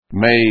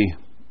may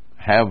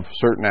have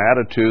certain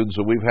attitudes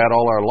that we've had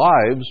all our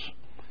lives,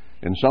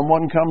 and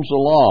someone comes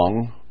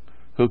along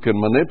who can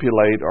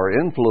manipulate or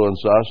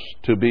influence us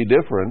to be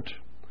different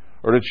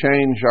or to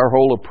change our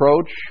whole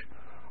approach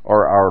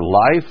or our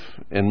life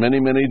in many,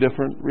 many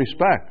different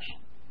respects.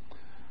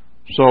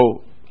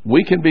 So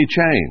we can be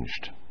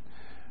changed.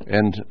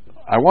 And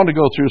I want to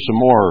go through some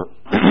more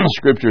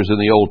scriptures in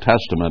the Old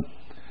Testament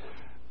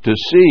to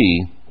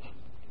see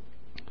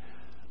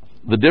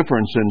the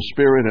difference in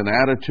spirit and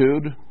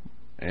attitude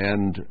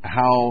and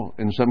how,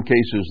 in some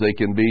cases, they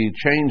can be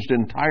changed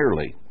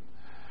entirely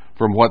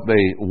from what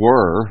they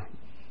were,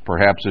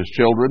 perhaps as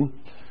children,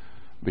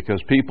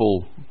 because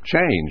people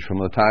change from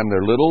the time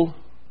they're little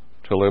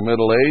till they're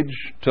middle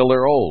age till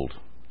they're old.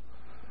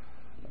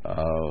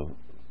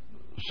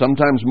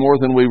 Sometimes more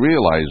than we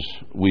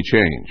realize we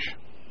change.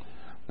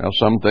 Now,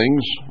 some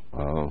things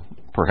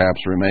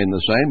perhaps remain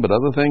the same, but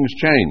other things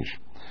change.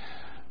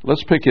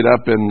 Let's pick it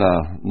up in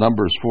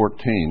Numbers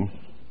 14.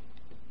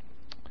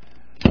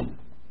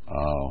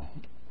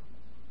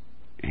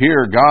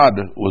 Here, God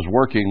was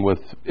working with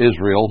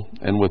Israel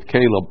and with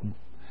Caleb,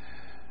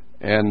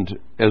 and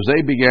as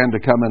they began to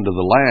come into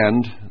the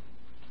land,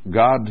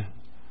 God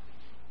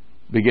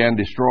began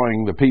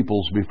destroying the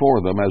peoples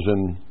before them, as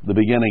in the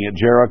beginning at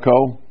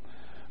Jericho,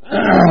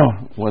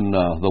 when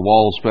the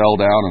walls fell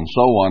down and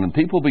so on, and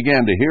people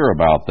began to hear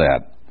about that.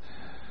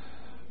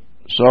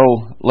 So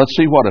let's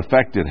see what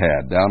effect it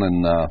had down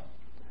in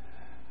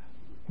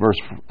verse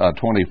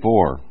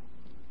 24.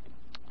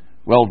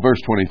 Well, verse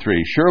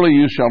 23, surely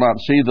you shall not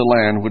see the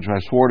land which I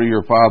swore to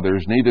your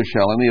fathers, neither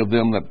shall any of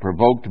them that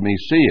provoked me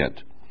see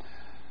it.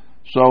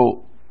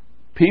 So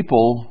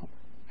people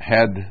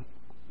had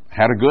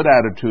a good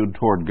attitude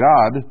toward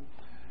God,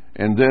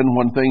 and then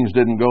when things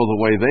didn't go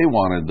the way they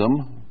wanted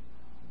them,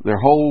 their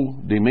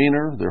whole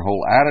demeanor, their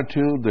whole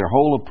attitude, their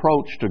whole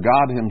approach to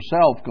God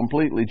Himself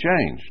completely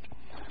changed.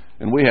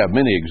 And we have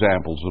many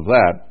examples of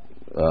that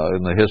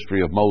in the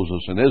history of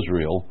Moses and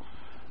Israel,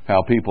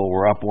 how people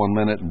were up one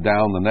minute and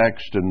down the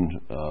next,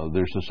 and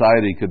their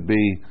society could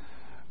be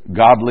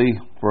godly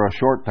for a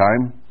short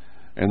time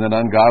and then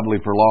ungodly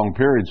for long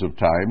periods of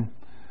time.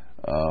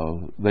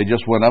 They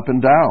just went up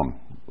and down.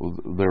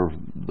 They're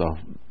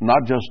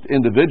not just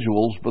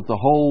individuals, but the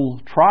whole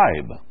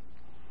tribe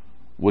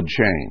would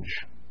change.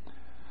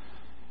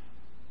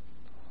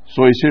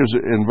 So he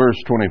says in verse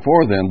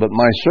 24 then, but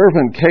my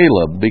servant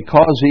Caleb,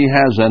 because he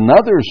has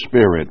another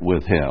spirit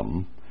with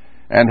him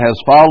and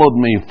has followed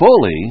me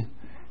fully,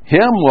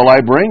 him will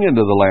I bring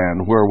into the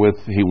land wherewith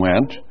he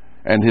went,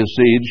 and his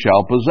seed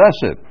shall possess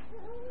it.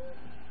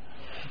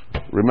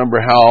 Remember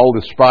how all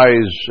the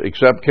spies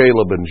except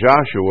Caleb and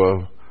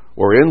Joshua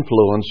were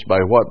influenced by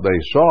what they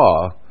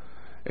saw,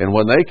 and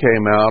when they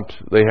came out,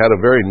 they had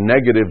a very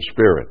negative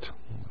spirit,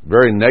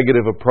 very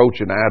negative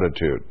approach and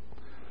attitude.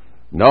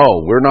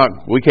 No,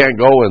 we can't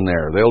go in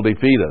there. They'll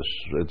defeat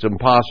us. It's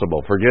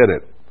impossible. Forget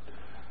it.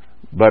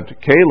 But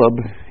Caleb,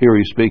 here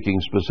he's speaking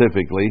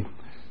specifically,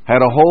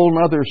 had a whole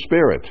other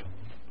spirit.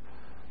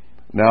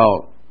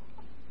 Now,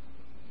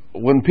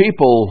 when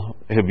people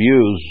have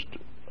used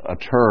a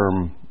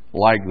term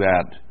like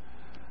that,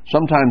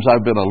 sometimes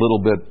I've been a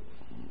little bit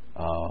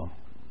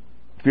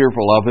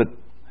fearful of it,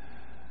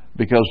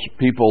 because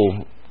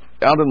people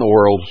out in the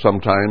world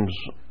sometimes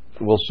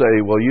will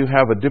say, well, you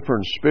have a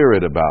different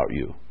spirit about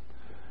you.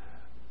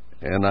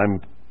 And I'm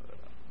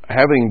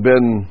having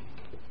been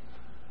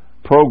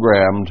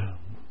programmed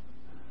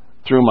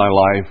through my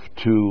life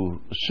to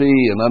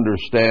see and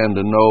understand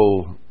and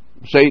know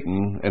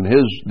Satan and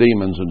his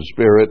demons and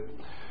spirit.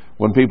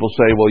 When people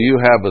say, well, you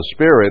have a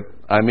spirit,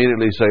 I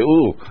immediately say,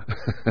 ooh,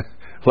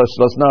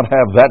 let's not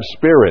have that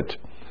spirit,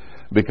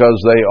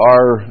 because they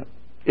are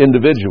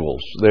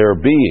individuals, they're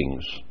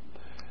beings,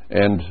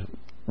 and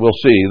we'll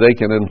see, they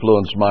can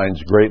influence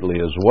minds greatly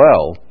as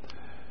well.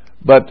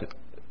 But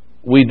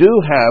we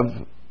do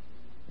have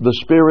the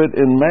Spirit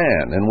in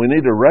man, and we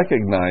need to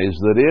recognize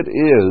that it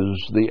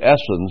is the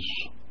essence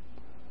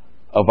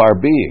of our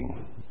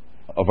being,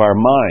 of our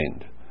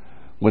mind.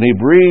 When He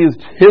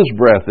breathed His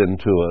breath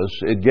into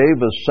us, it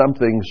gave us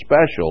something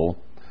special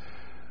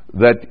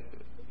that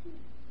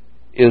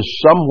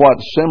is somewhat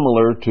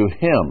similar to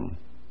Him.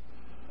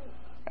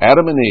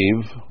 Adam and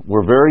Eve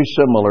were very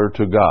similar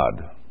to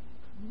God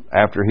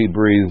after He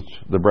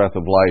breathed the breath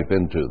of life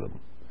into them.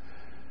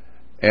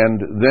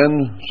 And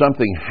then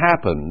something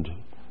happened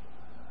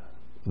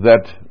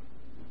that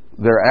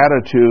their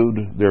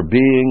attitude, their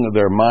being,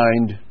 their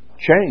mind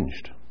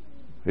changed.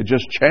 It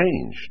just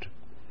changed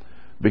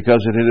because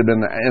it had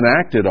been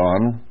enacted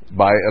on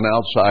by an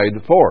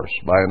outside force,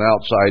 by an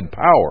outside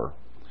power.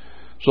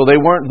 So they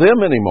weren't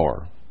them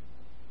anymore.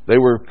 They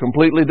were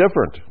completely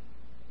different.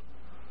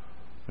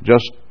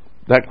 Just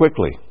that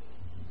quickly.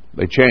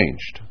 They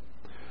changed.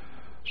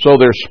 So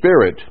their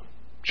spirit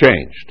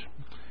changed.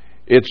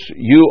 It's,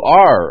 you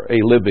are a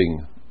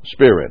living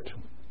spirit.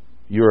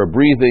 You're a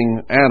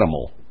breathing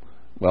animal.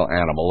 Well,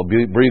 animal, a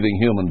breathing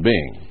human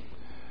being.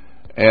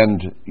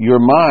 And your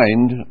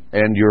mind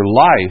and your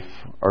life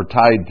are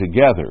tied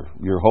together,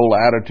 your whole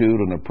attitude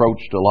and approach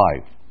to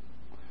life.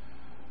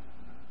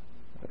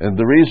 And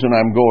the reason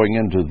I'm going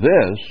into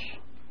this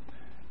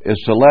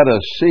is to let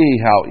us see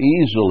how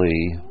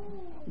easily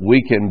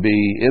we can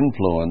be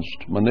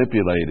influenced,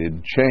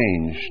 manipulated,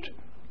 changed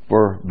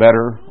for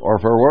better or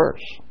for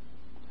worse.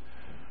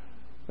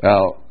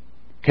 Now,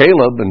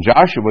 Caleb and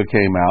Joshua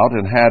came out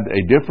and had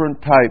a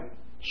different type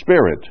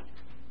spirit,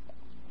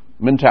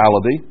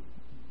 mentality,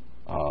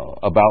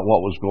 about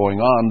what was going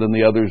on than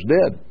the others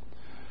did.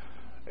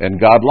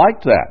 And God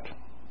liked that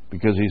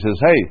because He says,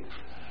 hey,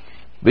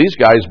 these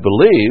guys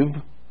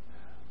believe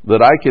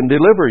that I can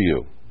deliver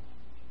you.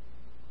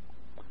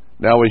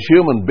 Now, as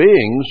human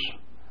beings,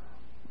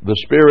 the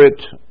spirit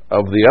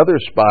of the other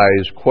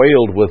spies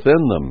quailed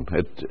within them.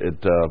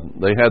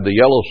 They had the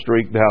yellow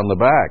streak down the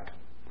back.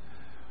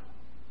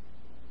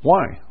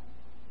 Why?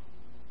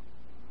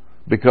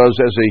 Because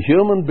as a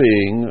human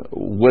being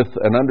with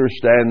an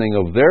understanding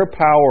of their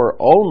power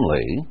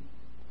only,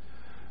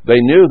 they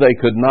knew they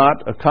could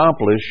not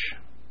accomplish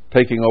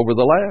taking over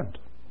the land.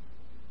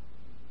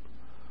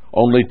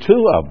 Only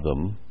two of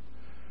them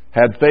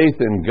had faith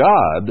in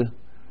God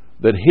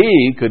that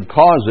He could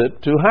cause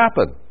it to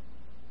happen.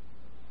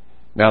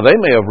 Now, they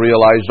may have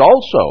realized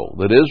also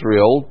that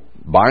Israel,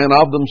 by and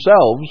of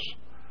themselves,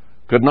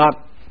 could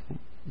not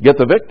get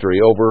the victory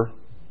over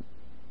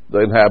the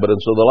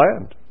inhabitants of the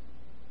land.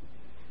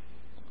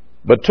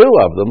 But two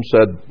of them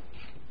said,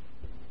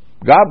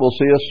 God will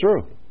see us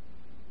through.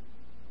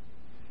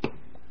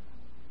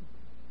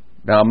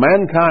 Now,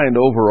 mankind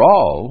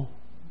overall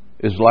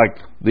is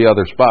like the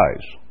other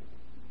spies.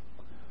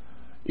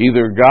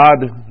 Either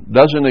God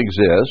doesn't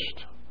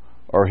exist,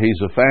 or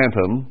He's a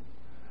phantom,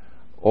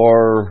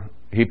 or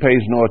He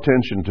pays no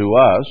attention to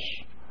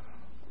us,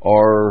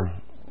 or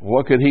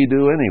what could He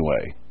do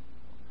anyway?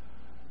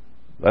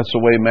 That's the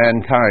way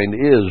mankind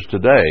is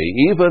today.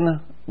 Even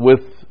with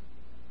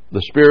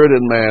the spirit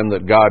in man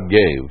that God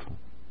gave,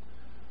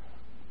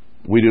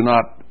 we do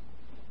not,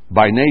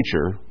 by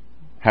nature,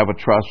 have a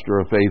trust or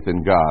a faith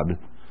in God,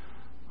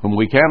 whom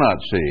we cannot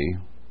see,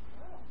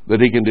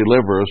 that He can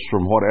deliver us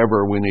from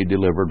whatever we need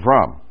delivered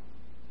from.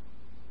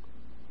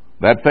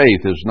 That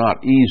faith is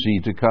not easy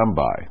to come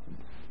by.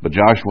 But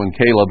Joshua and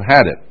Caleb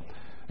had it.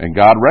 And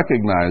God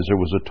recognized there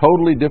was a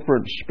totally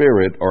different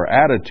spirit or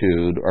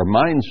attitude or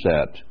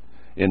mindset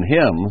in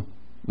him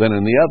than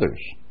in the others.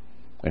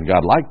 And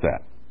God liked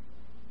that.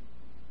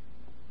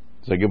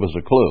 So give us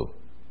a clue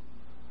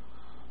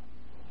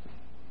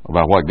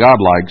about what God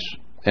likes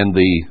and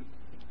the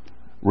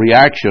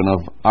reaction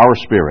of our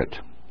spirit,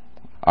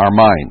 our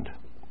mind.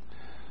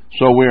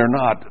 So we're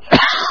not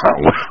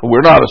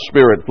a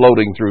spirit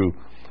floating through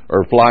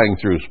or flying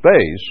through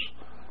space,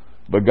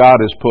 but God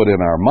has put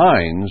in our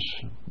minds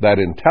that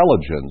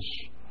intelligence,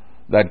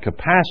 that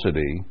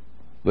capacity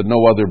that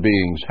no other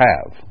beings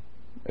have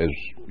as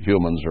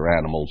humans or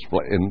animals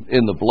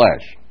in the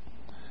flesh.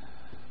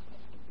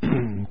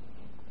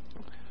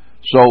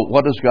 So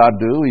what does God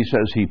do? He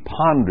says He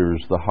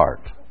ponders the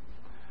heart.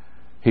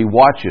 He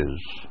watches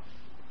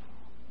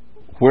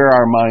where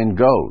our mind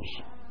goes,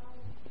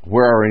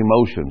 where our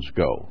emotions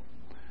go,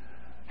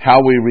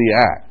 how we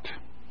react.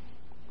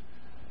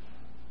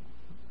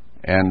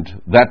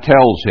 And that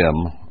tells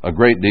Him a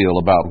great deal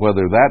about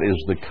whether that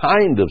is the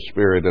kind of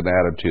spirit and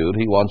attitude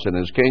He wants in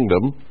His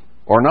kingdom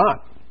or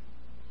not.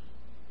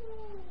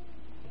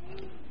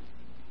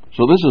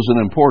 So this is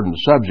an important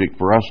subject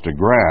for us to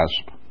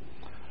grasp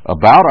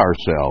about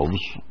ourselves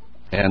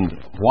and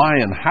why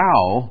and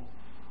how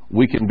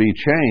we can be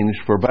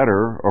changed for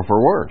better or for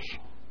worse.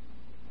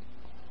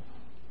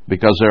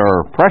 Because there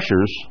are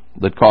pressures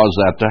that cause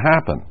that to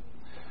happen.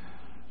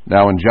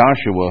 Now in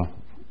Joshua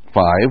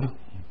 5,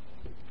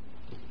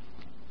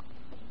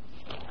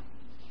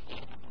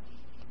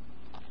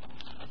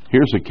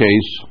 here's a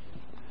case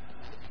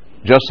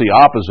just the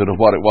opposite of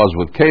what it was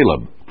with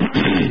Caleb.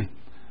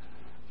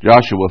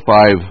 Joshua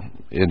 5,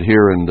 in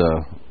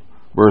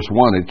verse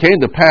 1, it came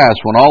to pass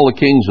when all the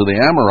kings of the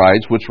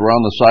Amorites, which were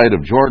on the side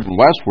of Jordan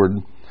westward,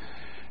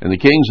 and the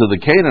kings of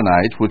the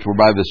Canaanites, which were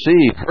by the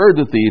sea, heard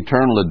that the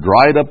Eternal had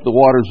dried up the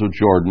waters of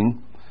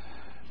Jordan,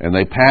 and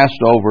they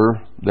passed over,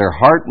 their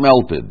heart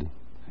melted,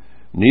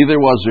 neither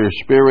was there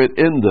spirit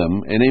in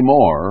them any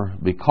more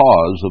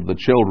because of the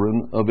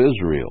children of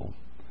Israel.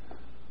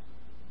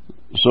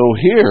 So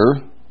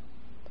here,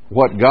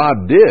 what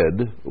God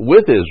did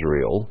with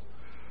Israel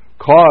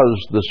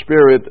caused the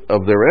spirit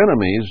of their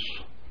enemies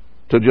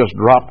to just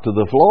drop to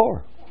the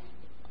floor.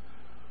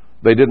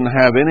 They didn't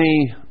have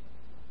any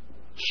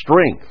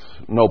strength,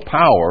 no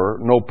power,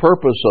 no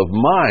purpose of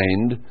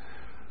mind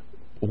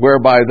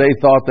whereby they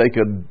thought they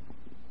could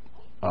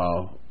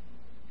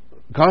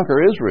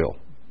conquer Israel.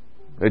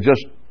 It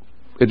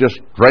just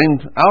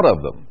drained out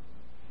of them.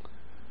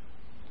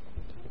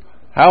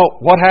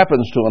 What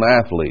happens to an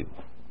athlete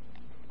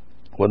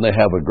when they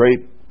have a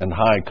great and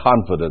high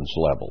confidence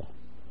level?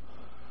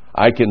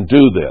 I can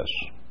do this.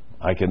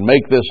 I can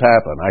make this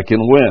happen. I can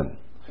win.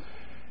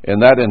 And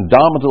that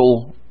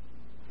indomitable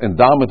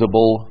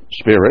indomitable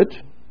spirit,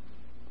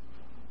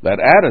 that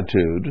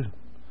attitude,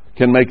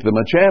 can make them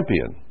a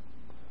champion.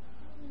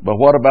 But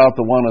what about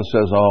the one that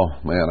says,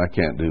 "Oh man, I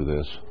can't do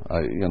this.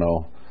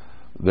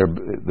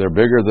 They're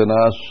bigger than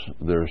us.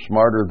 They're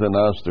smarter than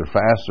us. They're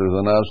faster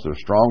than us. They're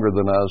stronger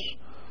than us."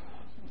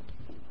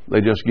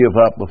 They just give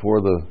up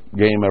before the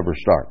game ever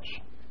starts.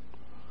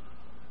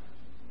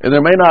 And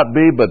there may not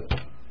be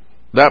but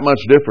that much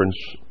difference,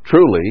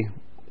 truly,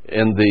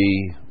 in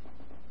the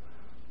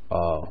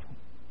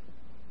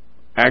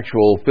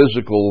actual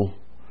physical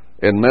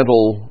and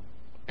mental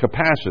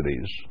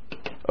capacities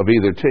of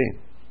either team.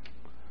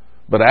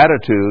 But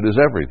attitude is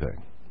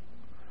everything.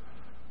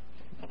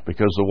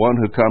 Because the one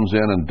who comes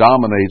in and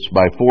dominates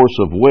by force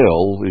of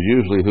will is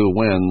usually who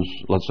wins,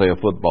 let's say, a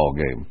football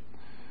game.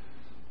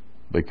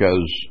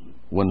 Because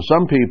when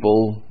some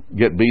people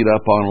get beat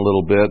up on a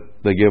little bit,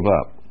 they give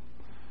up.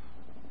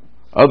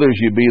 Others,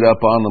 you beat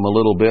up on them a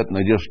little bit and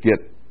they just get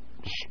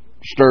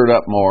stirred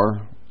up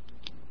more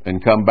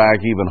and come back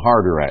even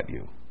harder at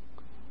you.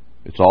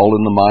 It's all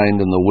in the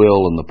mind and the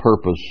will and the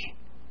purpose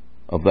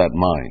of that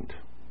mind.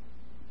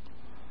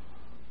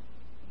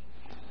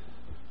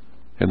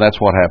 And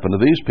that's what happened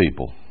to these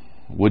people.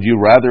 Would you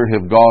rather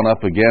have gone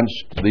up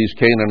against these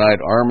Canaanite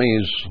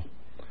armies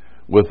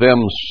with them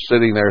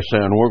sitting there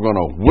saying, "We're going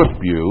to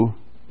whip you,"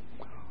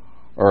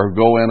 or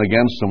go in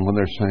against them when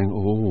they're saying,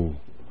 "Oh,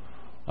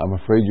 I'm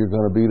afraid you're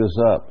going to beat us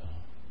up"?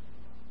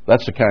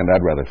 That's the kind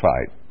I'd rather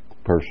fight,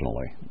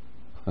 personally.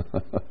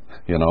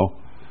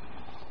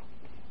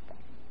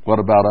 What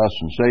about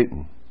us and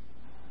Satan?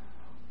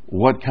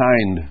 What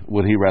kind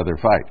would he rather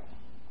fight?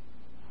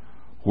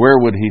 Where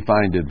would he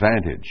find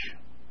advantage?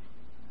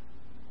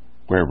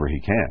 Wherever he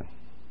can.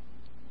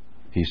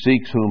 He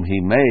seeks whom he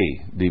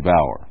may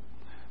devour.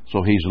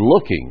 So he's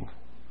looking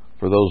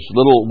for those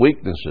little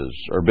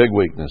weaknesses or big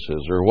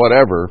weaknesses or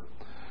whatever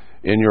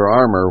in your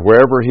armor,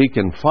 wherever he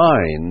can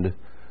find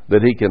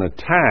that he can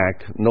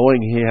attack,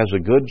 knowing he has a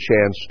good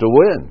chance to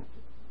win.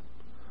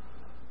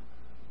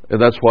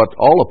 And that's what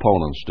all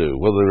opponents do.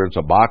 Whether it's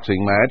a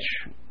boxing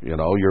match,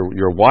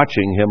 you're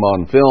watching him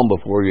on film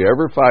before you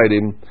ever fight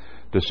him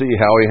to see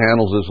how he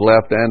handles his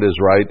left and his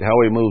right,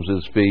 how he moves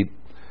his feet,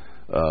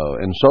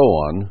 and so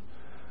on,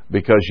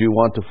 because you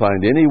want to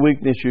find any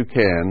weakness you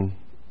can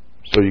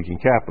so you can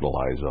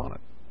capitalize on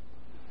it.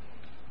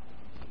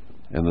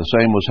 And the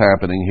same was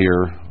happening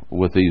here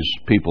with these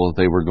people that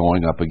they were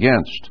going up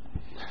against.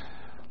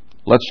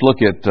 Let's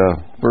look at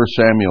 1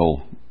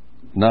 Samuel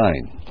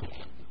 9.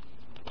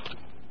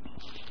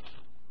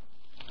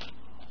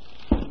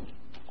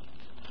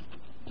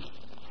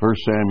 1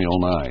 Samuel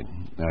 9.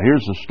 Now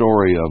here's the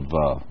story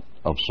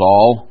of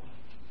Saul.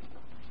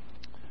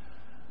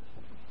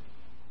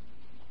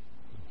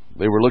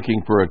 They were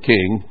looking for a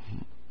king,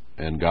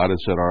 and God had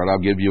said, "All right, I'll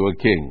give you a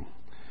king."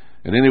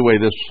 And anyway,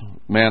 this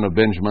man of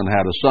Benjamin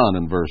had a son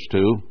in verse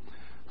 2,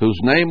 whose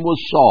name was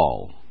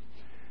Saul,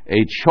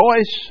 a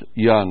choice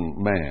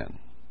young man.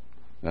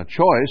 Now,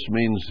 choice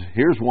means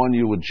here's one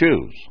you would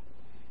choose.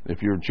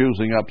 If you're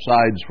choosing up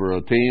sides for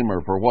a team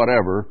or for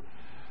whatever,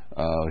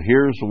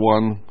 here's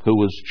one who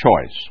was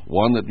choice,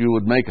 one that you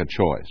would make a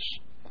choice.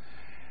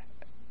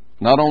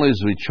 Not only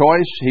is he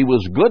choice, he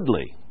was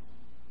goodly.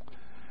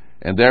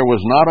 And there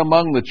was not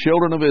among the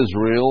children of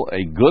Israel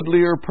a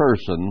goodlier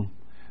person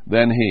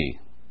than he.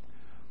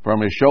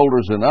 From his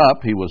shoulders and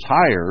up, he was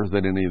higher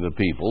than any of the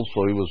people,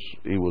 so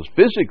he was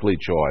physically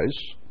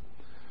choice.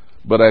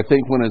 But I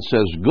think when it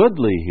says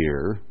goodly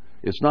here,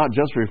 it's not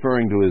just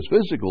referring to his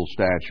physical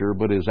stature,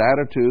 but his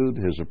attitude,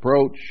 his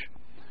approach,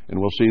 and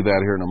we'll see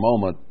that here in a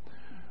moment,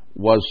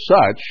 was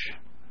such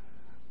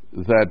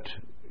that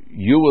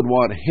you would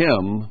want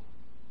him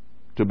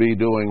to be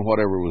doing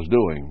whatever it was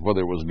doing,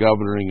 whether it was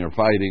governing or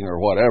fighting or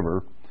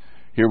whatever.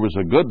 Here was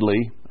a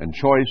goodly and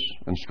choice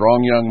and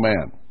strong young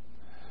man.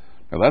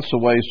 Now that's the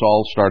way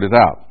Saul started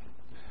out.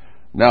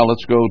 Now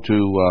let's go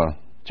to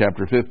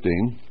chapter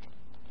 15.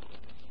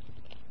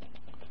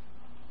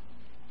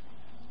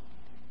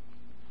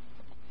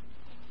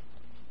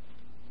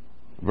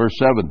 Verse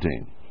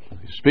 17.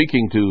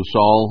 Speaking to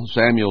Saul,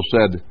 Samuel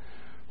said,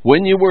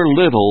 "When you were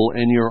little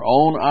in your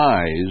own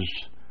eyes,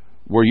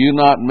 were you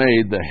not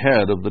made the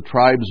head of the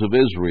tribes of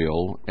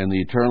Israel, and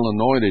the Eternal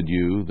anointed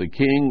you the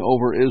king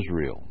over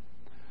Israel?"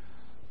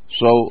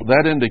 So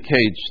that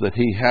indicates that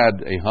he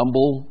had a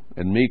humble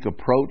and meek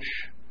approach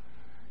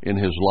in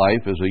his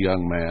life as a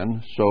young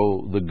man.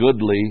 So the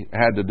goodly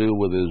had to do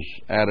with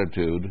his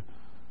attitude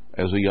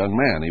as a young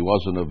man. He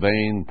wasn't a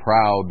vain,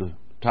 proud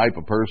type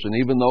of person,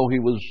 even though he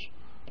was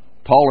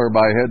taller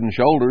by head and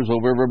shoulders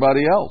over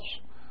everybody else.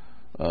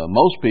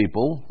 Most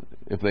people,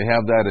 if they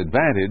have that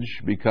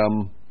advantage,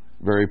 become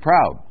very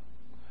proud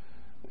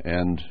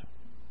and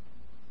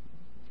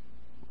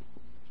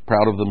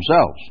proud of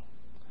themselves.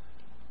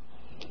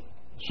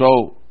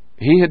 So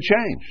he had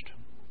changed.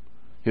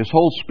 His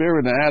whole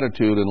spirit and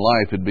attitude in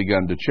life had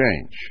begun to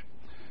change.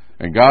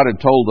 And God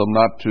had told them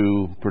not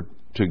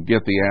to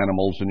get the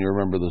animals. And you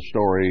remember the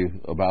story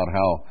about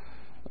how,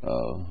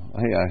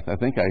 hey, I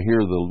think I hear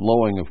the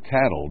lowing of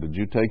cattle. Did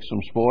you take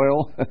some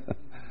spoil?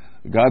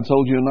 God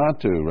told you not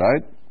to,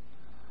 right?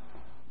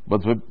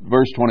 But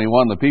verse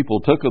 21, the people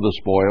took of the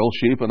spoil,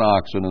 sheep and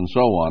oxen and so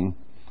on.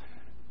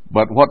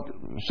 But what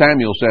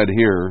Samuel said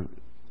here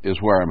is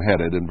where I'm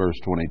headed in verse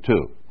 22.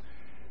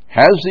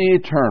 Has the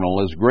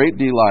Eternal as great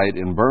delight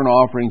in burnt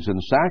offerings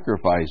and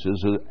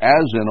sacrifices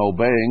as in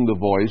obeying the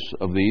voice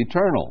of the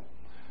Eternal?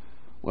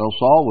 Well,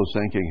 Saul was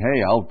thinking,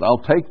 hey,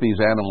 I'll take these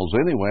animals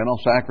anyway and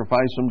I'll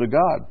sacrifice them to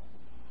God.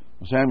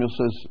 Samuel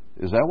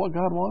says, is that what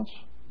God wants?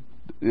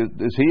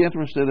 Is he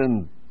interested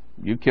in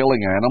you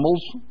killing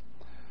animals?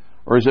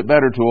 Or is it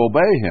better to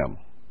obey him?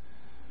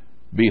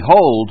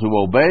 Behold, to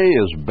obey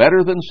is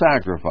better than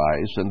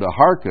sacrifice, and to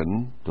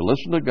hearken, to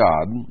listen to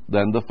God,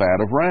 than the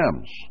fat of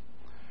rams.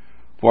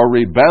 For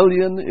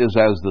rebellion is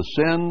as the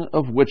sin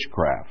of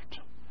witchcraft,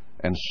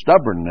 and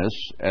stubbornness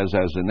as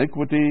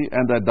iniquity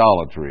and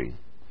idolatry.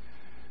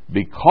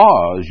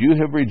 Because you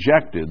have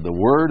rejected the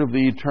word of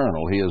the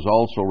Eternal, he has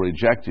also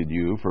rejected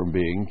you from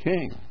being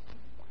king.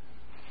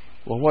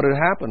 Well, what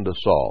had happened to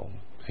Saul?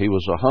 He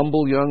was a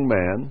humble young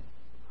man,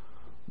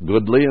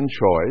 goodly in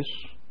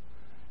choice,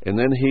 and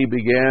then he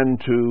began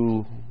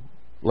to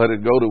let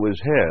it go to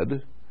his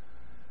head,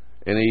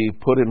 and he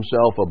put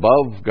himself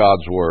above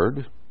God's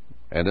word,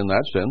 and in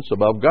that sense,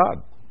 above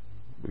God,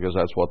 because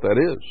that's what that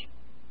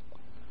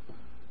is.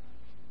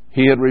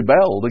 He had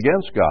rebelled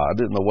against God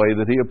in the way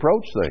that he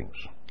approached things.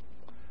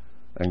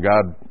 And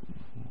God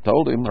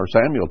told him, or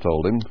Samuel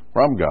told him,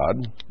 from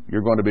God,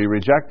 you're going to be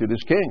rejected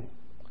as king.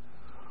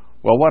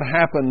 Well, what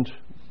happened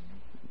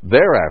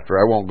thereafter,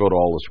 I won't go to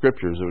all the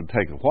scriptures, it would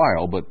take a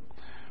while, but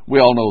we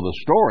all know the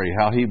story,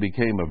 how he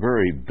became a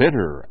very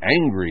bitter,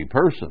 angry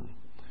person.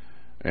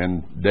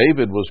 And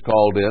David was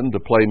called in to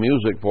play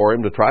music for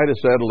him to try to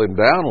settle him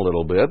down a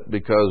little bit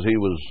because he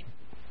was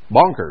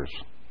bonkers.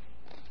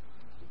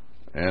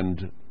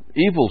 And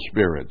evil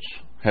spirits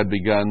had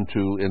begun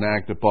to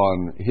enact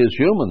upon his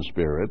human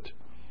spirit,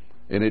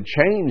 and it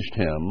changed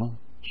him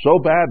so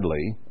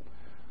badly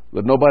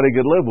that nobody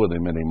could live with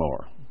him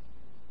anymore.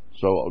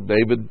 So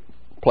David,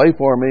 play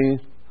for me,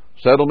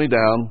 settle me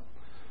down,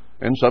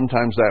 and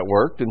sometimes that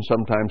worked, and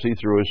sometimes he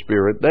threw his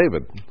spear at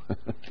David.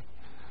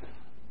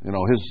 You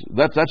know,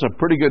 that's a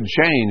pretty good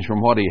change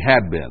from what he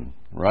had been,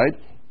 right?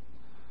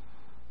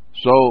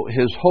 So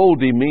his whole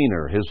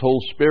demeanor, his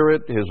whole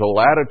spirit, his whole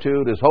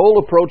attitude, his whole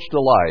approach to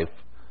life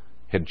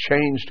had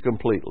changed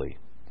completely.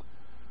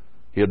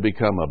 He had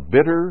become a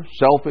bitter,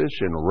 selfish,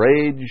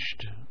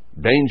 enraged,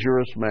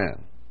 dangerous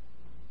man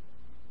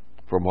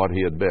from what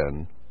he had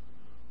been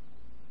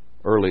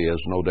early as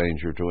no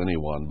danger to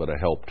anyone but a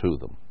help to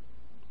them.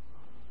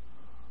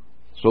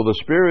 So the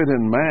spirit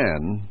in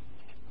man,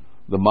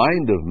 the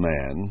mind of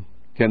man,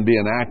 can be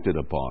enacted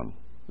upon,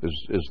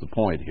 is the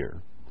point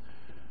here.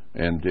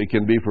 And it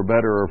can be for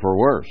better or for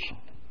worse.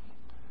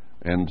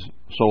 And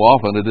so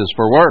often it is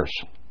for worse.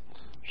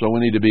 So we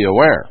need to be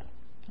aware.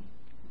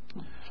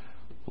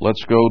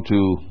 Let's go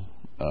to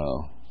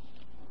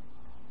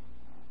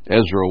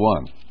Ezra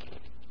 1.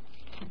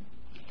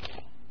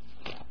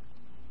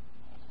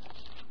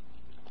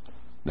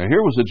 Now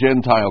here was a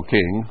Gentile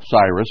king,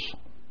 Cyrus.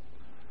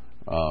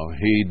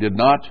 He did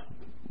not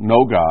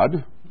know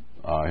God.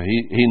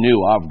 He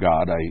knew of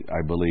God,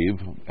 I believe,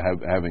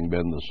 having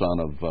been the son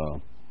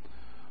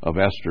of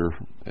Esther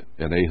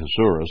and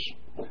Ahasuerus.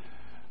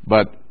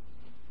 But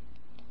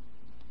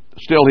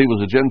still he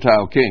was a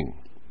Gentile king.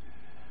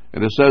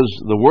 And it says,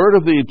 the word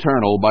of the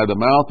Eternal by the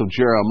mouth of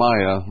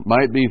Jeremiah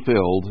might be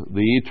filled.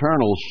 The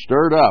Eternal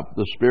stirred up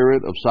the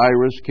spirit of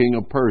Cyrus, king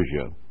of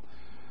Persia,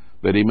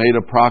 that he made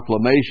a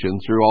proclamation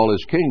through all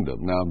his kingdom.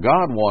 Now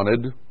God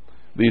wanted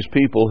these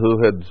people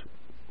who had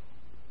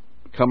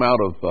come out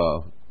of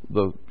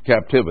the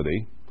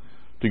captivity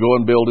to go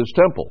and build his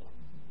temple,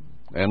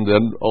 and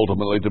then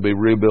ultimately to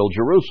rebuild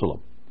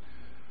Jerusalem.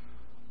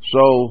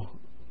 So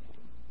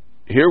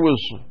here was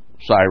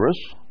Cyrus,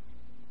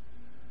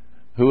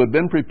 who had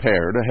been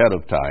prepared ahead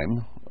of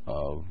time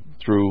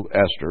through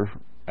Esther,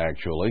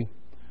 actually.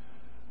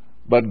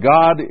 But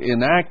God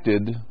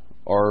enacted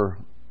or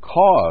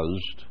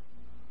caused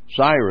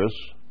Cyrus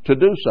to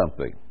do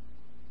something.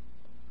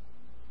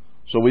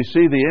 So we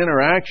see the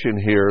interaction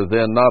here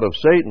then not of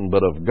Satan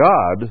but of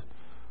God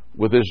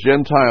with this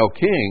Gentile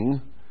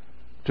king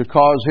to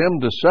cause him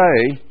to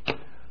say,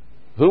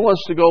 who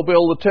wants to go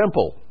build the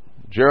temple?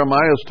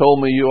 Jeremiah's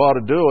told me you ought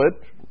to do it.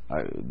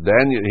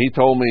 Daniel, he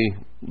told me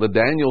that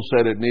Daniel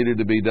said it needed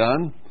to be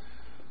done.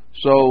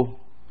 So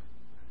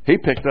he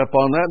picked up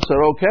on that and said,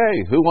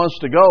 okay, who wants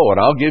to go? And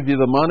I'll give you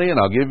the money and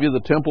I'll give you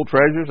the temple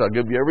treasures. I'll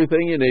give you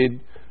everything you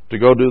need to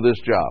go do this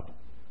job.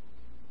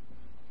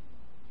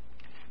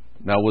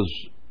 Now, was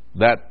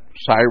that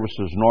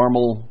Cyrus's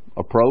normal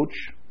approach?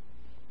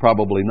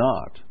 Probably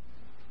not.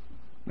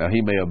 Now,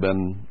 he may have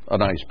been a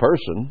nice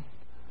person,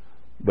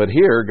 but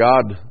here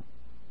God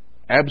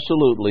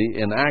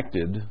absolutely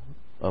enacted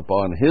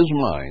upon his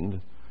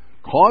mind,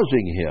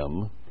 causing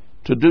him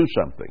to do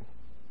something.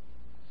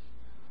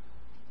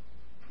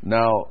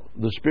 Now,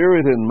 the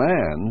Spirit in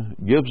man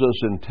gives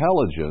us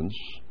intelligence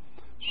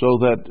so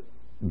that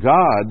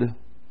God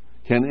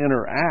can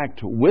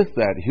interact with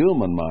that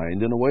human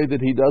mind in a way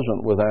that he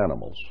doesn't with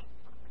animals.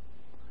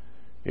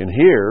 And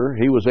here,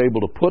 he was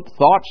able to put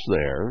thoughts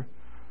there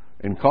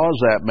and cause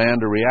that man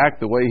to react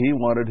the way he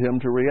wanted him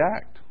to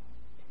react.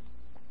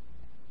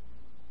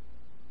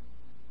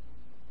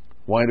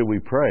 Why do we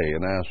pray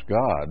and ask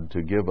God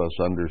to give us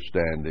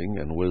understanding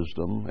and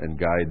wisdom and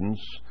guidance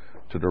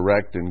to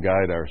direct and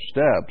guide our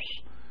steps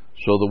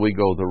so that we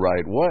go the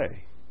right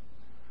way?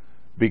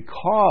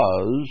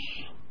 Because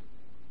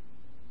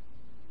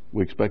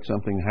we expect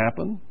something to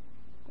happen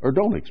or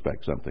don't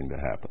expect something to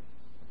happen.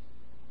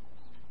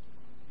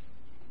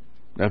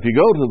 Now, if you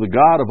go to the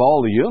God of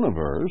all the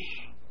universe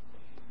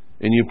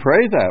and you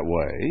pray that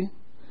way,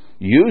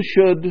 you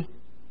should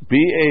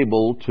be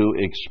able to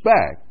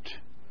expect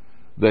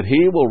that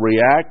He will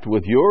react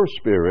with your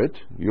spirit,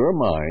 your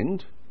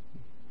mind,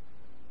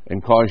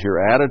 and cause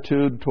your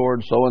attitude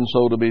toward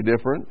so-and-so to be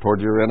different,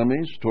 toward your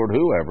enemies, toward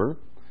whoever,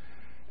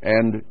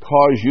 and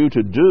cause you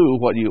to do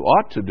what you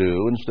ought to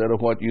do instead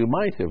of what you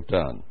might have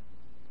done.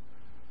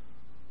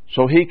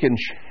 So He can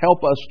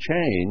help us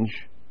change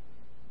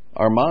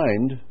our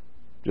mind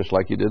just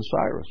like He did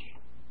Cyrus.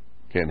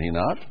 Can He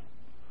not?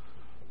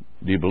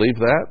 Do you believe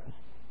that?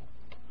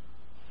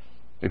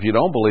 If you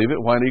don't believe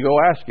it, why don't you go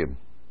ask Him?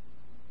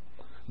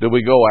 Do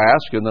we go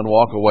ask and then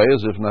walk away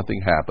as if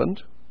nothing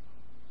happened?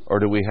 Or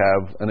do we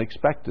have an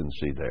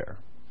expectancy there?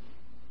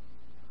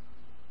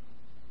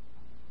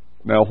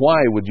 Now, why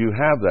would you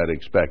have that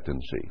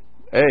expectancy?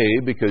 A,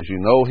 because you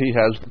know He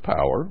has the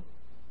power.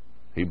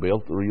 He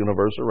built the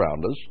universe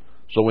around us,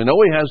 so we know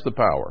He has the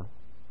power.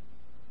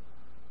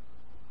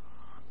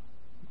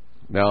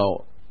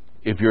 Now,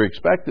 if your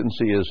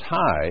expectancy is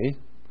high,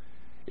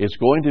 it's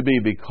going to be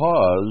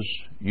because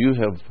you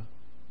have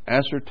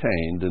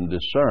ascertained and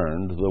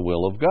discerned the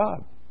will of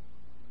God.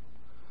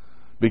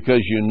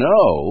 Because you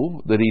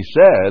know that He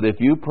said, if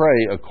you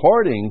pray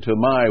according to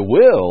my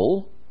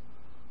will,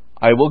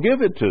 I will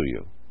give it to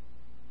you.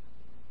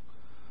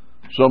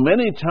 So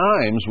many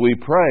times we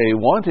pray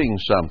wanting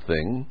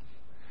something,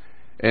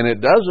 and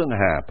it doesn't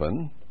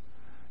happen,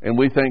 and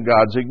we think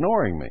God's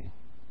ignoring me.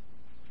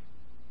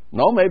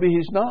 No, maybe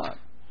He's not.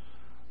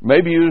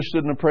 Maybe you just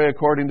didn't pray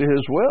according to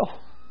His will.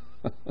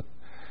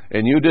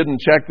 And you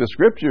didn't check the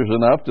Scriptures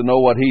enough to know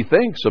what He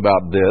thinks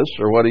about this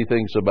or what He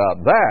thinks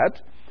about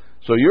that.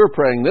 So you're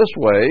praying this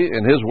way,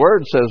 and His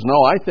Word says,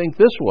 no, I think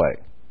this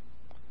way.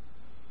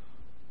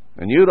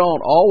 And you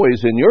don't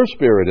always, in your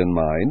spirit and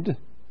mind,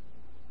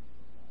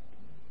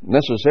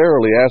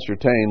 necessarily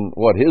ascertain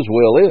what His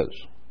will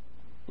is.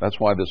 That's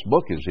why this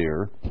book is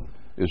here,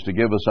 is to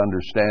give us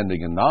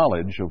understanding and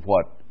knowledge of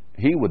what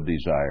He would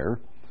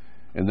desire,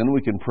 and then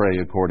we can pray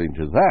according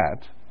to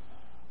that.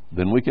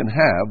 Then we can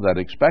have that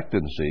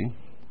expectancy.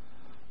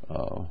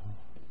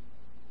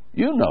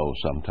 You know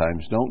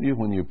sometimes, don't you,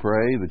 when you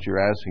pray that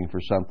you're asking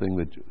for something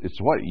that it's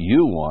what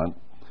you want,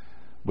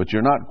 but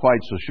you're not quite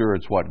so sure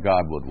it's what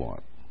God would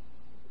want.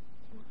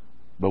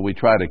 But we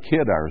try to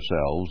kid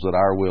ourselves that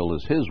our will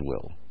is His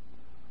will.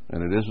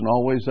 And it isn't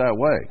always that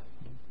way.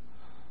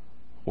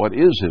 What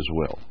is His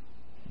will?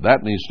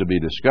 That needs to be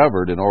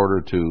discovered in order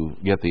to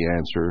get the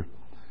answer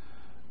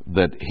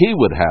that He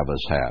would have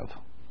us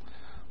have.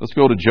 Let's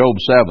go to Job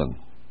 7.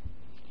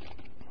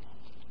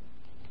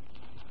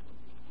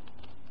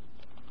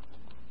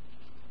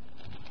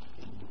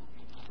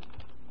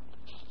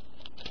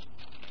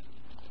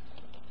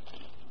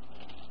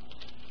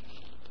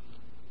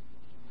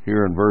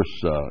 Here in verse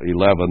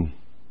 11,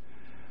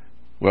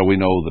 well, we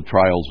know the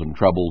trials and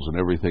troubles and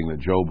everything that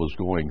Job was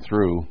going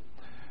through,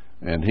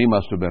 and he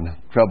must have been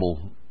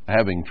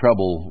having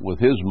trouble with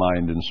his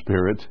mind and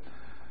spirit.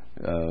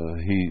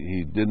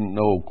 He didn't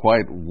know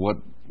quite what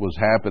was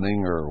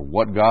happening or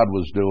what God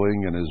was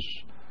doing,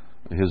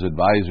 and his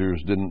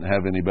advisors didn't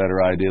have any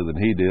better idea than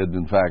he did,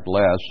 in fact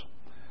less.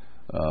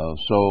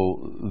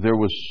 So there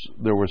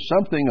was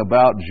something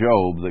about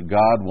Job that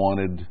God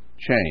wanted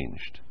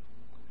changed.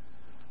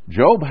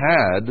 Job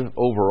had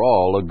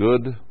overall a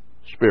good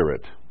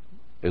spirit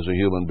as a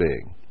human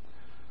being.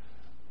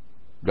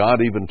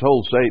 God even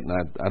told Satan,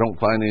 I don't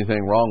find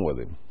anything wrong with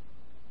him.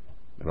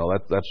 You know,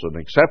 that's an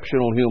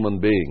exceptional human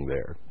being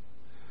there.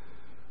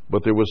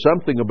 But there was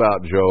something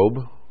about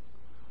Job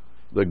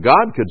that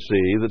God could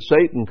see that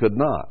Satan could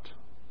not.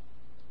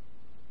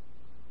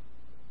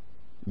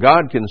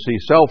 God can see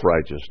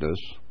self-righteousness.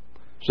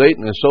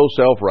 Satan is so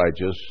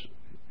self-righteous,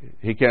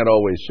 he can't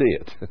always see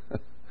it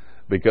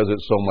because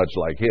it's so much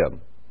like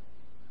him.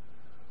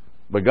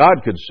 But God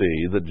could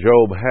see that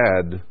Job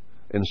had,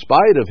 in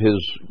spite of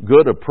his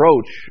good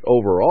approach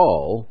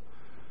overall,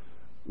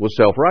 was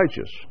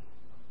self-righteous.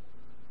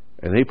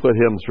 And He put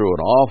him through an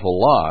awful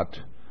lot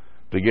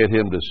to get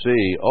him to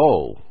see,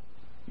 oh,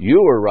 you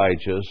are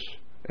righteous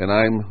and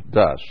I'm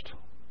dust.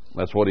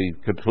 That's what he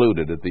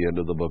concluded at the end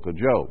of the book of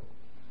Job.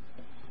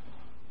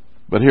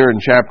 But here in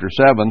chapter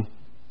 7,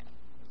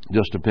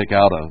 just to pick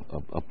out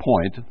a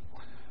point,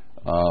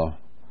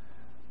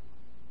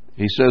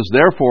 he says,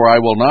 therefore I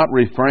will not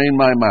refrain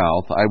my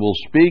mouth. I will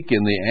speak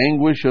in the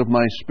anguish of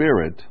my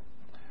spirit.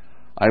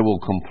 I will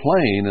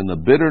complain in the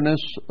bitterness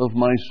of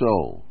my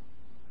soul.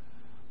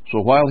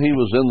 So while he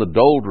was in the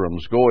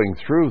doldrums going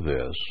through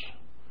this,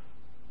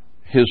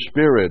 his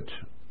spirit,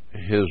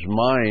 his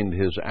mind,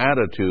 his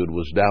attitude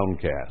was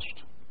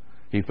downcast.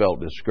 He felt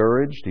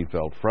discouraged. He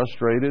felt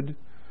frustrated.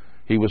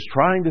 He was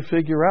trying to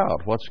figure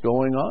out what's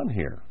going on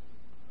here.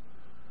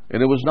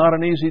 And it was not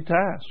an easy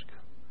task.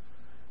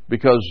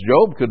 Because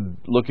Job could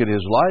look at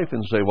his life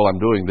and say, well, I'm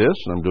doing this,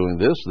 and I'm doing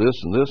this,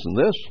 this, and this, and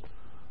this.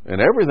 And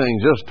everything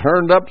just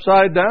turned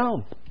upside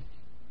down.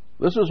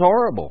 This is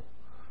horrible.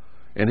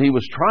 And he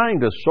was trying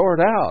to sort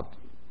out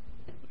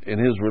in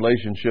his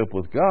relationship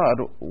with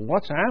God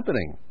what's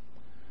happening.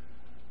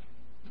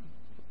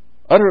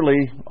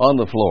 Utterly on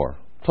the floor,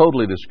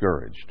 totally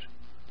discouraged.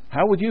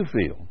 How would you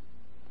feel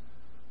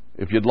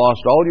if you'd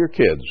lost all your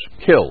kids,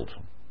 killed,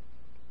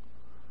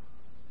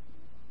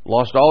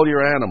 lost all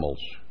your animals,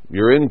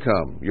 your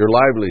income, your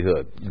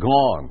livelihood,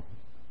 gone?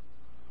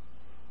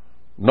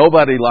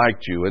 Nobody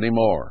liked you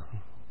anymore.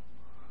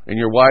 And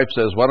your wife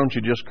says, why don't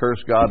you just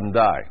curse God and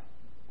die?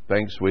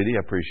 Thanks, sweetie.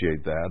 I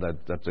appreciate that.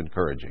 That's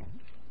encouraging.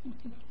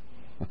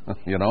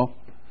 You know?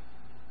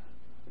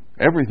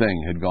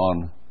 Everything had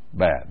gone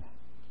bad.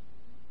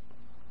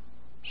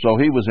 So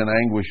he was in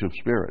anguish of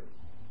spirit.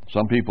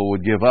 Some people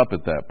would give up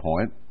at that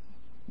point,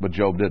 but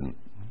Job didn't.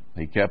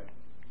 He kept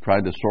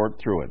trying to sort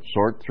through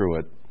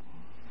it,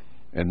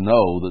 and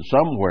know that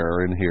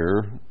somewhere in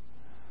here,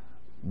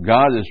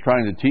 God is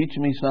trying to teach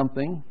me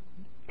something,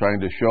 trying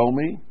to show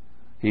me.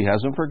 He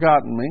hasn't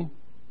forgotten me.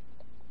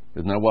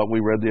 Isn't that what we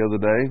read the other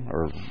day?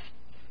 Or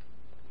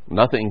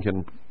nothing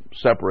can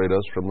separate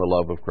us from the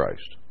love of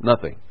Christ.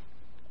 Nothing.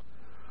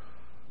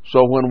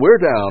 So when we're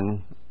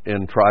down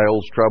in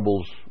trials,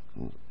 troubles,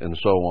 and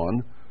so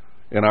on,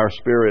 and our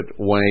spirit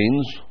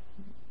wanes,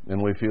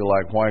 and we feel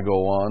like, why go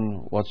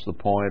on? What's the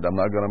point? I'm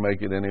not going to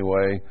make it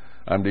anyway.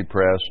 I'm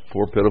depressed.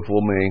 Poor,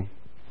 pitiful me.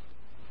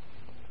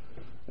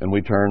 And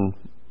we turn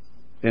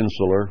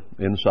insular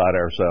inside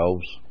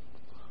ourselves,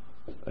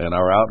 and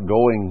our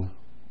outgoing,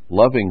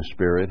 loving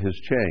spirit has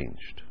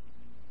changed.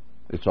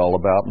 It's all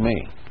about me.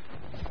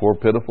 Poor,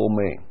 pitiful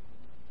me.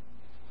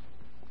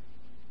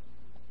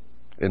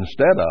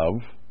 Instead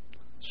of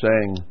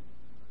saying,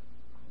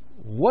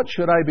 what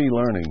should I be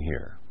learning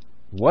here?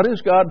 What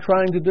is God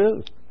trying to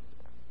do?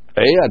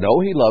 I know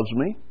He loves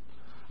me.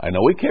 I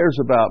know He cares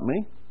about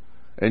me.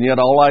 And yet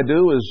all I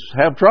do is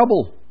have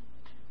trouble.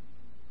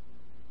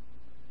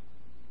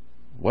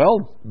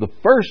 Well, the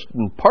first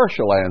and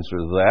partial answer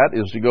to that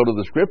is to go to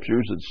the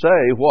Scriptures that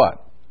say what?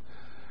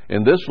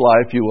 In this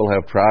life you will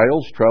have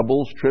trials,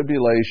 troubles,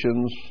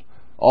 tribulations,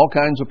 all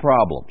kinds of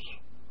problems.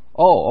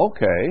 Oh,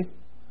 okay.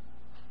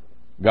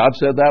 God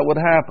said that would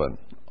happen.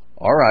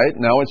 All right,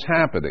 now it's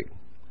happening.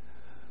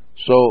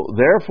 So,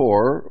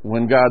 therefore,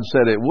 when God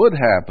said it would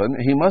happen,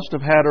 He must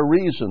have had a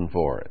reason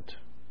for it.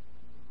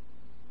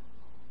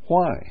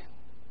 Why?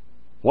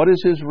 What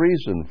is His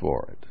reason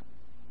for it?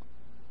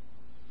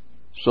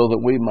 So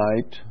that we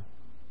might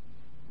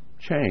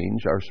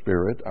change our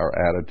spirit, our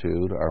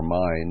attitude, our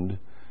mind,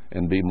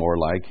 and be more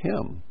like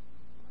Him.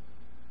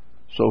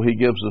 So He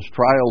gives us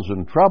trials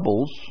and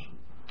troubles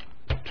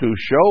to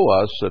show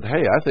us that,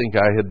 hey, I think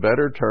I had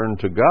better turn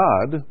to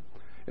God,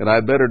 and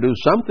I better do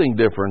something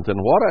different than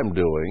what I'm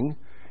doing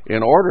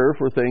in order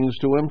for things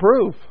to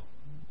improve.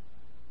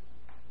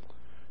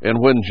 And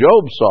when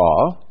Job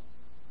saw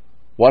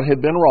what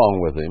had been wrong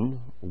with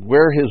him,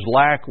 where his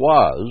lack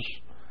was,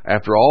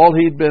 after all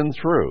he'd been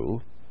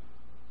through,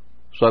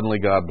 suddenly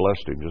God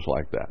blessed him just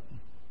like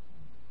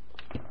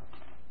that.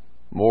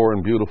 More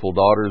and beautiful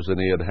daughters than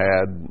he had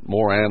had,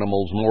 more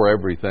animals, more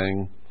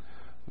everything.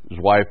 His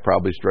wife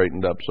probably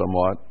straightened up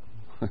somewhat.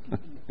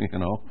 You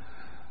know.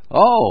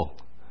 Oh,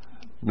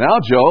 now,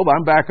 Job,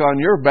 I'm back on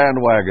your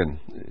bandwagon.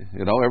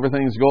 You know,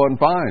 everything's going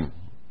fine.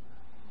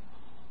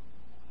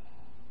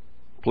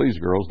 Please,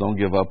 girls, don't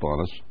give up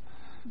on us.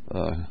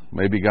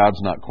 Maybe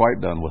God's not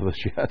quite done with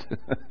us yet.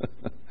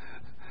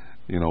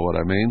 You know what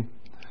I mean?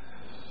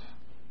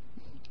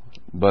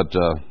 But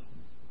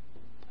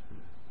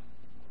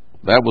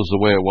that was the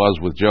way it was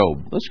with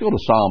Job. Let's go to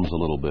Psalms a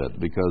little bit,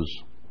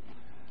 because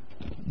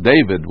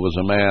David was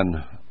a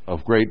man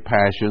of great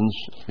passions.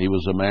 He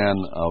was a man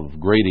of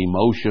great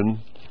emotion.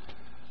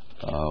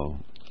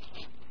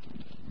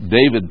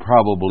 David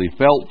probably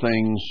felt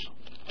things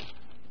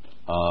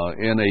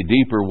in a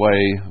deeper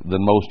way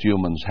than most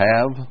humans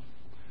have.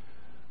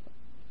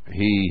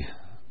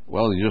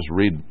 You just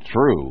read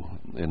through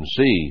and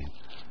see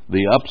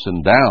the ups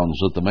and downs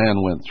that the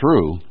man went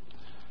through,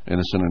 and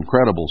it's an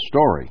incredible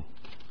story.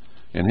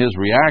 And his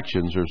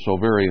reactions are so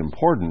very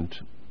important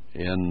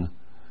in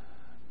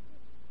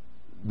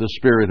the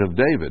spirit of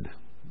David,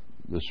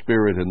 the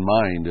spirit and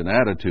mind and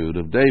attitude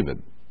of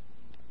David.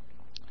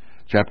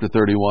 Chapter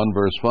 31,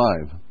 verse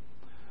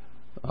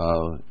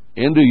 5.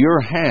 Into your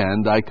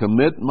hand I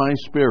commit my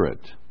spirit.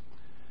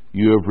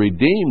 You have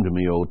redeemed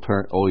me, O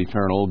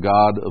eternal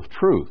God of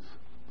truth.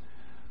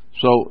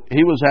 So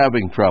he was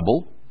having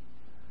trouble.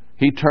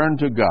 He turned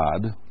to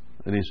God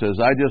and he says,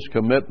 I just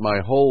commit my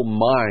whole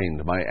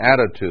mind, my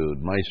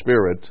attitude, my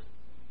spirit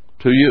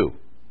to you.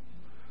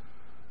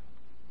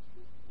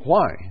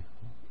 Why?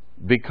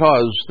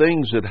 Because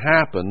things had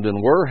happened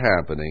and were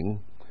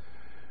happening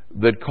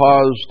that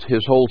caused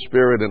his whole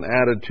spirit and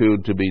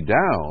attitude to be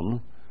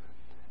down,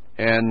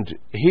 and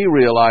he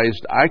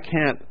realized, I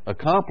can't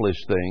accomplish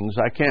things,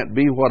 I can't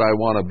be what I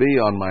want to be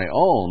on my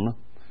own.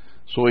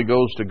 So he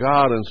goes to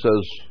God and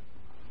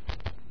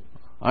says,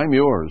 I'm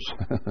yours.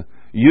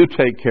 You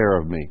take care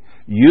of me.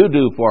 You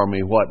do for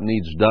me what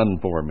needs done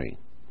for me,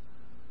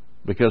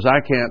 because I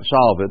can't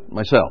solve it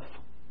myself.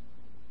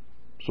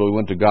 So he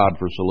went to God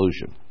for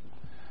solution.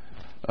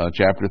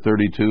 Chapter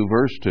 32,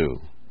 verse 2.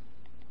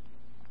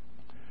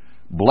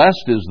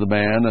 Blessed is the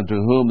man unto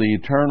whom the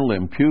Eternal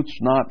imputes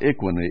not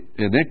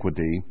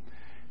iniquity,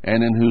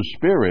 and in whose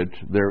spirit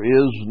there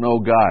is no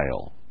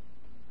guile.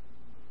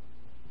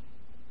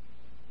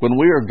 When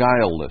we are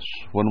guileless,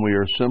 when we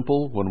are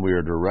simple, when we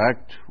are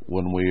direct,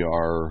 when we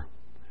are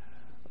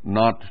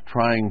not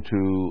trying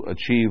to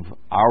achieve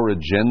our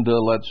agenda,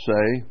 let's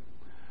say,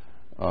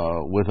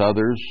 with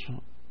others,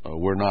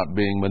 we're not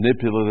being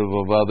manipulative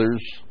of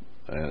others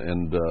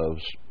and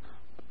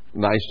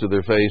nice to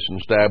their face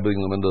and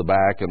stabbing them into the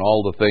back and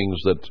all the things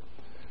that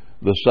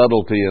the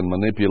subtlety and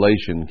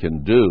manipulation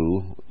can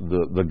do,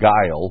 the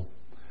guile.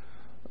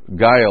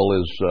 Guile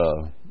is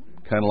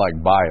kind of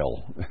like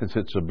bile.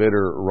 It's a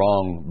bitter,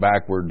 wrong,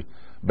 backward,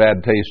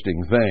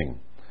 bad-tasting thing.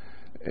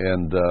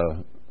 And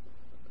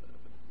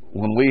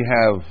when we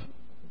have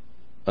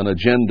an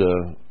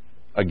agenda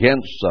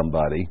against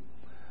somebody,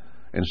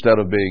 instead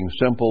of being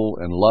simple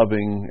and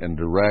loving and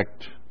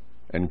direct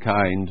and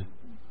kind,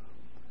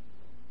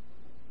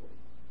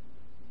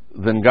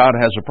 then God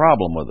has a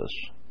problem with us.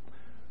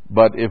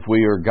 But if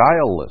we are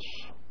guileless,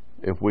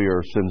 if we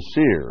are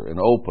sincere and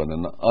open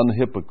and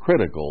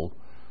unhypocritical,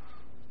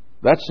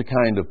 that's the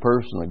kind of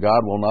person that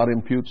God will not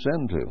impute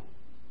sin to.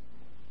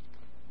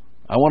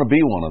 I want to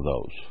be one of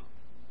those,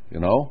 you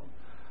know.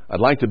 I'd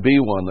like to be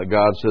one that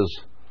God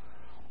says,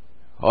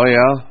 oh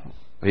yeah,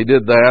 he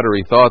did that or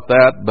he thought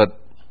that, but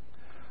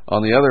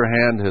on the other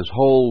hand, his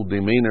whole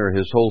demeanor,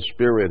 his whole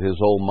spirit, his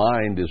whole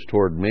mind is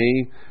toward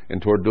me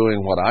and toward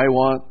doing what I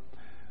want.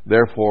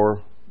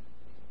 Therefore,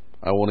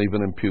 I won't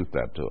even impute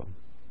that to him.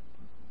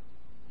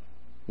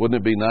 Wouldn't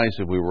it be nice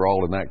if we were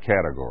all in that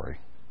category,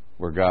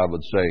 where God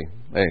would say,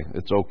 hey,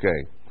 it's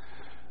okay.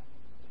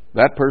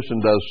 That person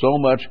does so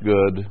much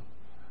good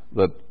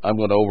that I'm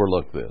going to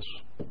overlook this.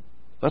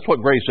 That's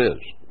what grace is.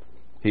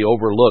 He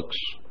overlooks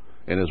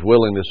and is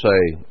willing to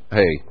say,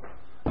 hey,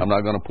 I'm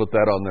not going to put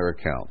that on their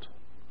account,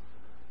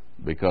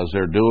 because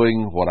they're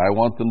doing what I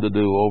want them to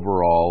do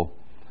overall.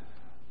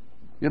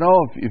 You know,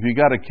 if you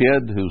got a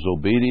kid who's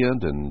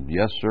obedient and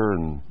yes sir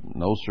and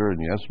no sir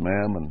and yes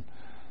ma'am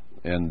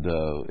and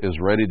is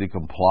ready to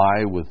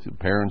comply with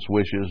parents'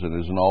 wishes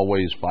and isn't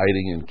always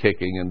fighting and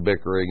kicking and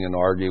bickering and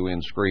arguing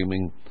and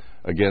screaming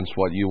against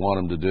what you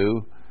want them to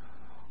do,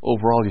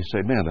 overall you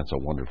say, man, that's a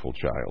wonderful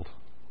child.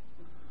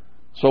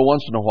 So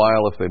once in a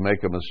while, if they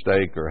make a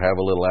mistake or have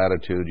a little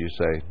attitude, you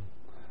say,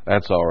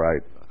 that's all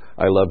right.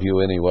 I love you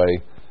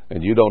anyway.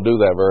 And you don't do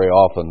that very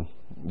often.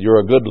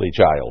 You're a goodly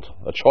child,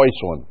 a choice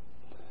one.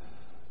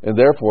 And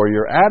therefore,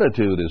 your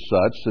attitude is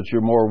such that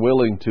you're more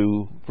willing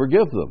to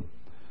forgive them.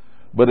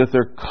 But if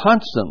they're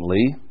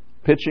constantly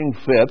pitching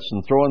fits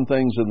and throwing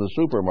things in the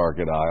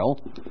supermarket aisle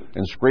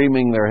and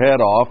screaming their head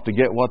off to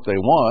get what they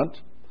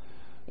want,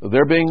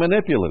 they're being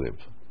manipulative.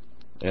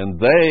 And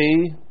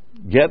they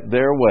get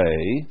their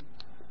way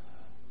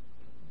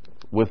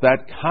with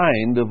that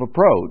kind of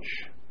approach.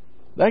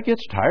 That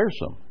gets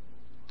tiresome.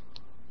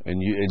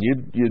 And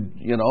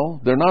you know,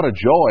 they're not a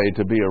joy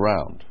to be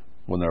around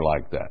when they're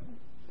like that.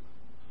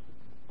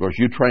 Of course,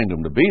 you trained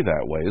them to be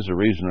that way is the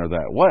reason they're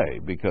that way,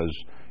 because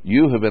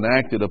you have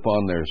enacted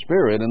upon their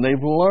spirit and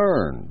they've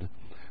learned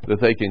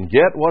that they can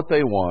get what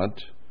they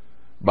want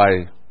by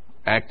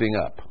acting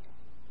up,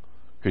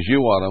 because you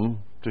want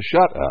them to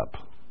shut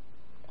up.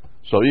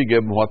 So you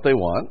give them what they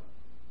want,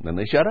 and then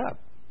they shut up.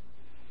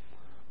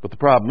 But the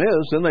problem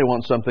is, then they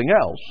want something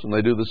else, and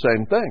they do the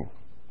same thing.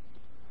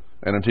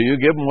 And until you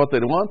give them what they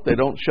want, they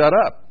don't shut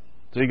up.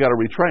 So you got to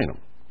retrain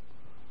them.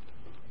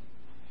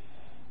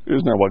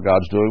 Isn't that what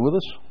God's doing with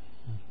us?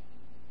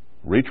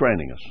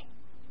 Retraining us.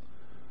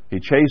 He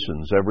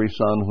chastens every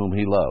son whom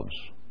He loves.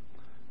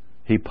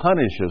 He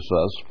punishes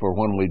us for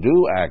when we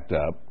do act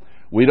up.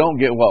 We don't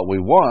get what we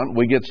want.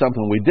 We get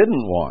something we didn't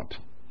want.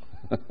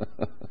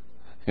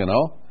 You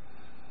know?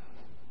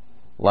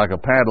 Like a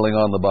paddling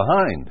on the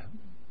behind.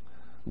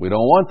 We don't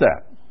want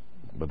that.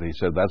 But He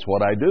said, that's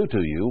what I do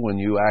to you when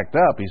you act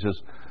up. He says,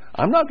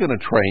 I'm not going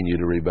to train you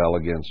to rebel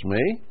against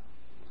me.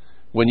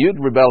 When you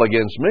rebel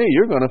against me,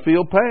 you're going to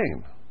feel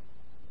pain.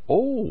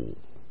 Oh.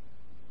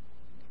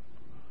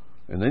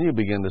 And then you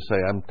begin to say,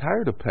 I'm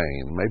tired of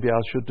pain. Maybe I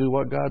should do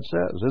what God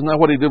says. Isn't that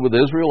what He did with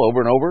Israel over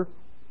and over?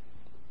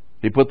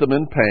 He put them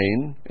in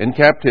pain, in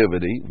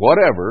captivity,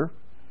 whatever,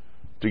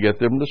 to get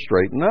them to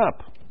straighten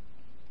up.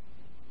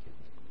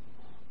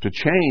 To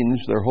change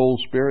their whole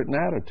spirit and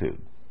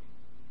attitude.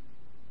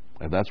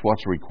 And that's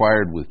what's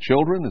required with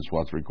children. It's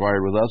what's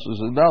required with us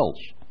as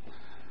adults.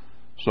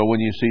 So when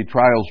you see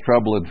trials,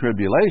 trouble, and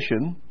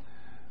tribulation,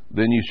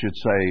 then you should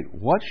say,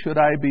 what should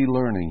I be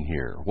learning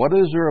here? What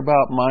is there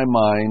about my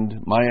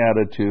mind, my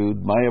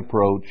attitude, my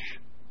approach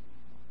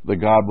that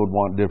God would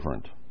want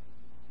different?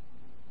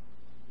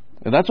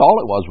 And that's all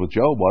it was with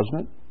Job,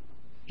 wasn't it?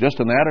 Just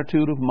an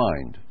attitude of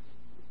mind.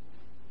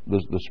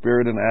 The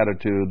spirit and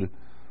attitude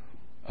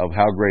of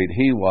how great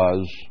he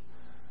was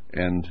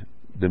and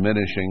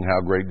diminishing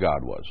how great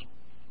God was.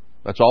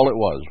 That's all it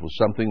was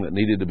something that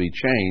needed to be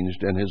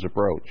changed in his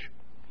approach.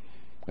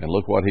 And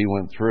look what he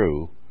went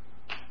through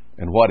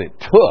and what it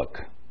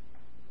took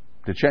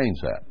to change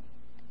that.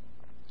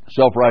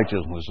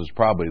 Self-righteousness is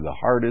probably the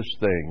hardest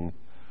thing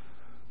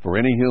for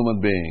any human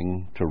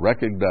being to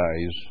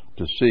recognize,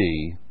 to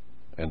see,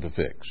 and to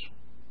fix.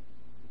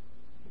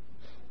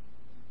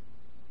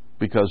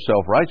 Because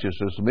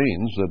self-righteousness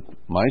means that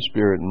my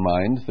spirit and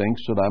mind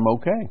thinks that I'm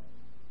okay.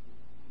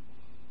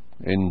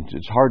 And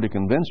it's hard to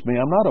convince me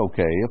I'm not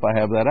okay if I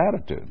have that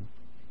attitude.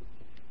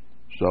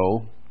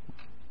 So,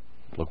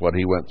 look what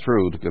he went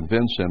through to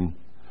convince him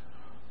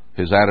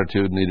his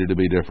attitude needed to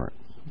be different.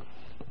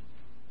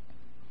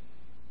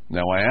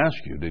 Now I ask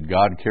you, did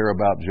God care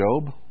about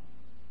Job?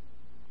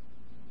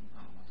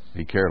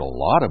 He cared a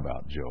lot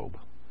about Job.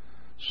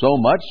 So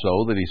much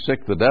so that he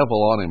sicked the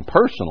devil on him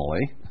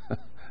personally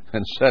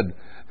and said,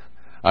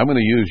 I'm going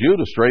to use you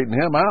to straighten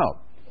him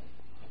out.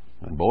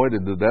 And boy,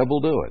 did the devil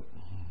do it.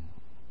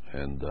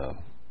 And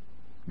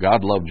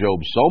God loved Job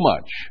so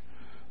much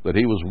that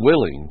he was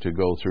willing to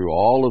go through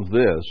all of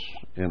this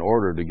in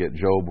order to get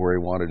Job where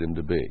he wanted him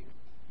to be.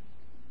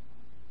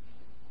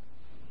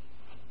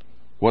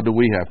 What do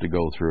we have to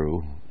go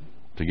through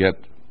to get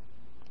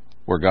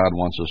where God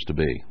wants us to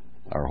be?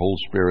 Our whole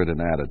spirit and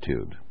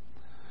attitude.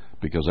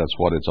 Because that's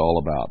what it's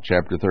all about.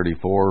 Chapter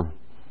 34,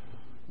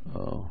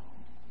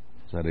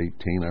 is that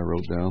 18 I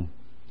wrote down?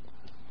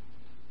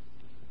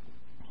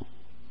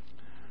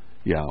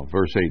 Yeah,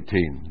 verse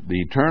 18.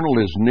 The eternal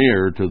is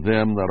near to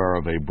them that are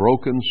of a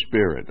broken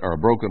spirit, or a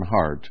broken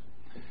heart,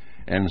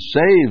 and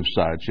save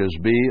such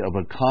as be of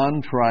a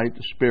contrite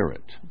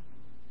spirit.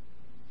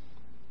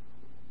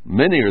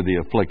 Many are the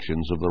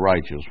afflictions of the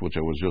righteous, which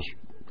I was just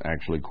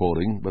actually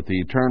quoting, but the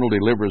eternal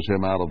delivers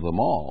him out of them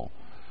all.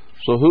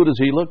 So who does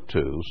he look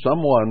to?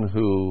 Someone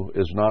who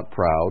is not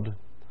proud,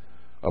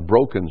 a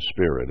broken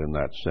spirit in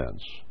that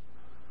sense.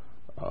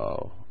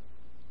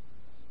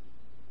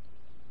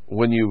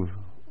 When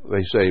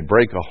they say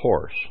break a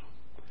horse,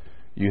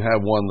 you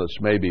have one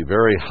that's maybe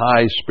very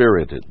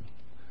high-spirited.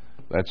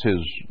 That's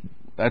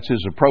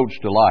his approach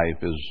to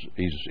life.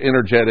 He's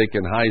energetic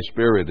and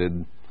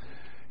high-spirited,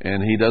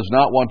 and he does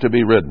not want to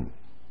be ridden.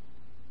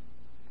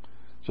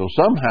 So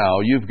somehow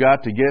you've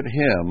got to get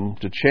him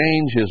to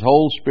change his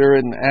whole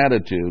spirit and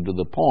attitude to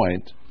the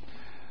point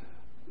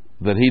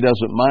that he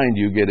doesn't mind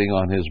you getting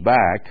on his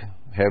back,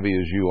 heavy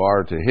as you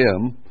are to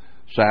him,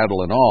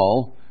 saddle and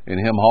all, and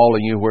him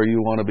hauling you where you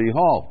want to be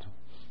hauled.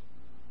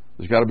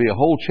 There's got to be a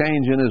whole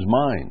change in his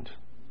mind.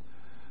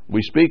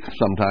 We speak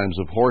sometimes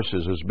of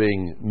horses as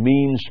being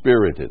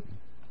mean-spirited.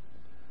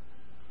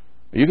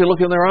 You can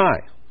look in their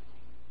eye.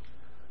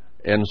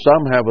 And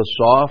some have a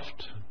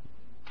soft,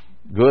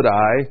 good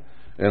eye,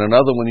 and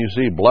another one you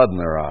see blood in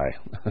their eye.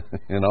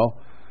 You know,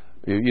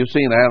 you've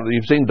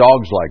seen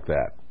dogs like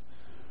that.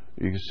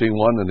 You can see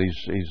one, and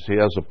he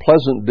has a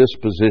pleasant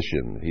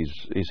disposition.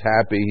 He's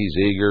happy. He's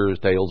eager. His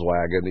tail's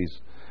wagging.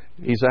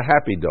 He's a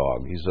happy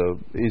dog.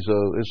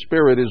 His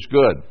spirit is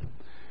good.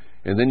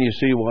 And then you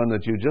see one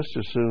that you just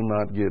as soon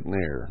not get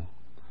near,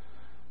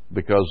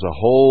 because the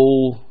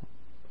whole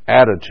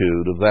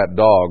attitude of that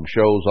dog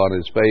shows on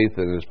his face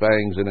and his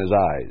fangs and his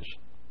eyes.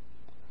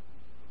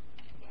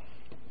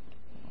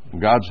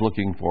 God's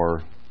looking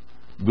for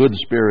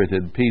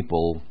good-spirited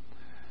people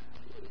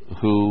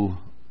who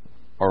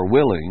are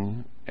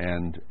willing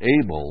and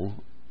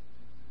able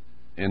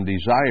and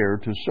desire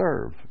to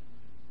serve.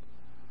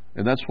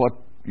 And that's what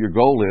your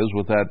goal is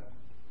with that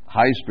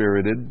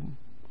high-spirited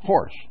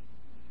horse,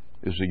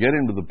 is to get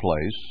him to the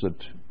place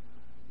that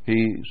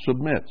he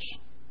submits.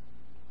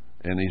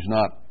 And he's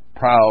not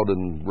proud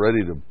and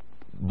ready to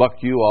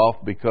buck you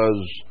off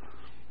because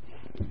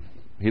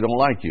he don't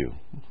like you.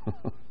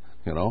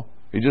 You know,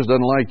 he just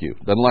doesn't like you.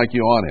 Doesn't like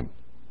you on him.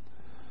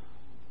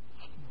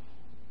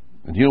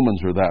 And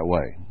humans are that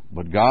way.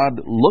 But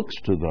God looks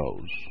to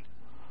those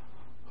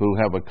who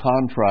have a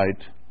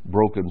contrite,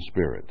 broken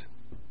spirit.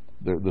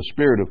 The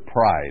spirit of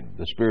pride,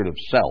 the spirit of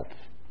self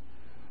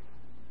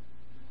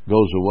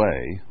goes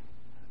away,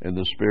 and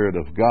the spirit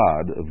of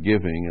God, of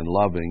giving and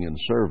loving and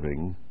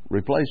serving,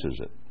 replaces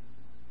it.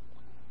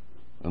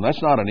 And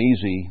that's not an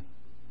easy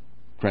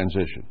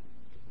transition.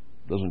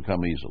 It doesn't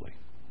come easily.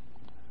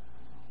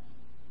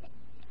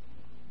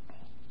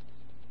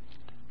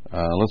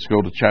 Let's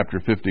go to chapter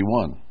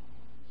 51.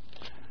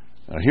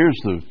 Here's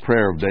the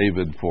prayer of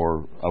David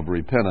of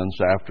repentance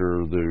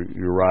after the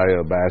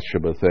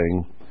Uriah-Bathsheba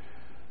thing.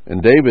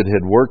 And David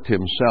had worked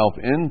himself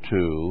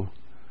into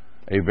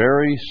a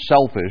very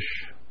selfish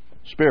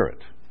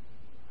spirit.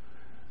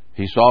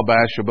 He saw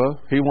Bathsheba,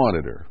 he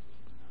wanted her.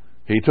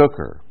 He took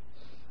her.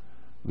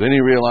 Then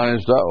he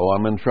realized, uh-oh,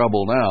 I'm in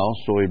trouble now.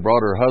 So he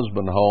brought her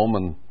husband home,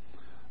 and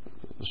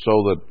so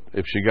that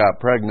if she got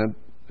pregnant,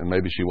 and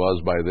maybe she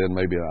was by then,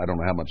 maybe I don't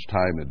know how much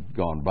time had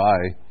gone by,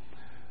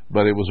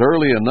 but it was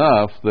early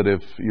enough that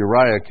if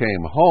Uriah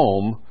came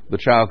home, the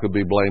child could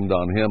be blamed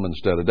on him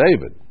instead of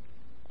David.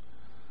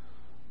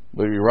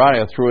 But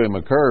Uriah threw him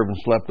a curve and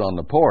slept on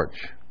the porch.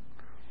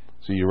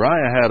 So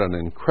Uriah had an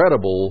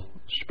incredible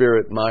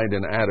spirit, mind,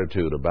 and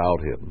attitude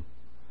about him.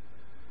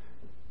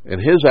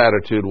 And his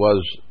attitude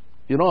was,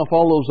 if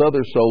all those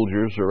other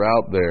soldiers are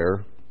out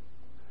there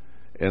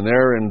and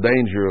they're in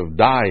danger of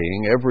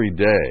dying every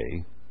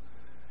day,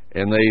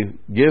 and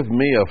they give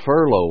me a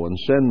furlough and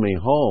send me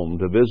home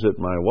to visit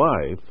my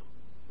wife,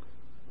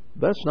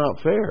 that's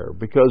not fair.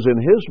 Because in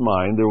his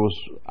mind, there was,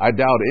 I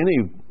doubt,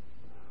 any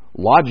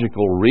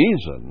logical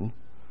reason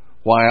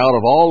why out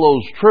of all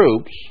those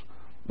troops,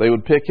 they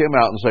would pick him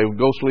out and say,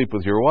 go sleep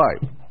with your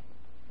wife.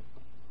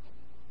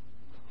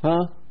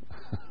 Huh?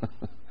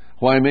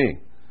 Why me?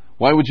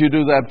 Why would you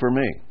do that for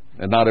me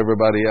and not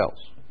everybody else?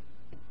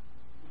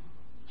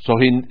 So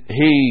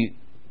he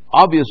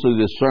obviously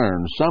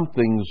discerned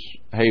something's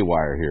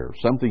haywire here.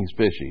 Something's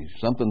fishy.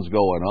 Something's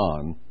going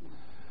on.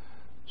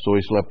 So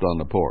he slept on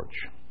the porch.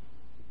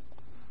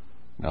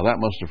 Now that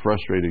must have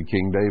frustrated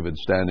King David,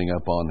 standing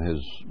up on his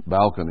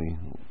balcony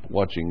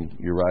watching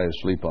Uriah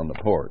sleep on the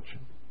porch.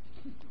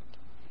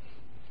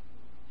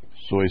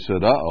 So he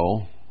said,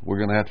 uh-oh, we're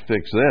going to have to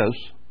fix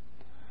this.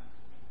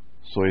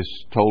 So he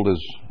told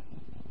his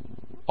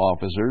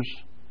officers,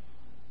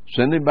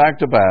 send him back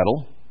to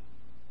battle,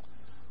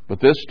 but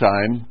this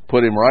time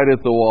put him right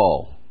at the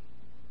wall.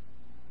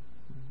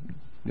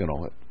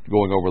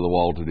 Going over the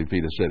wall to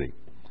defeat a city,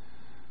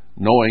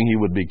 knowing he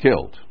would be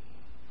killed.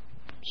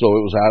 So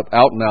it was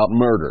out and out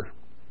murder.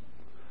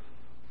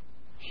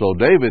 So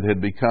David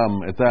had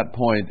become, at that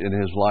point in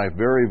his life,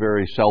 very,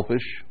 very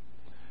selfish,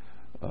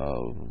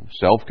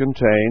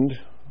 self-contained.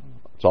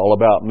 It's all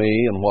about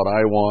me and what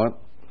I want,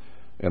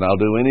 and I'll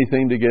do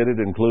anything to get it,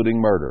 including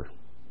murder.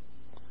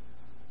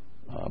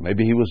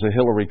 Maybe he was a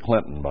Hillary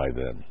Clinton by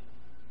then.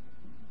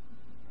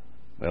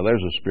 Now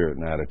there's a spirit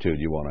and attitude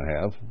you want to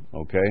have,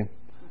 okay?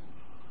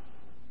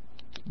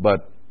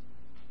 But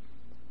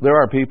there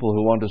are people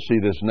who want to see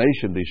this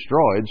nation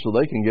destroyed so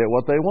they can get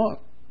what they want.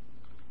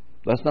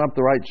 That's not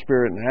the right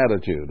spirit and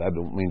attitude. I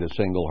don't mean to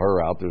single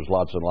her out. There's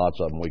lots and lots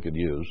of them we could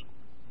use.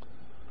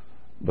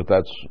 But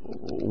that's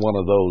one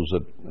of those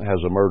that has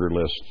a murder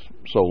list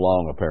so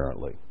long,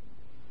 apparently.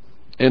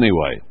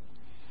 Anyway,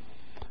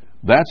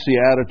 that's the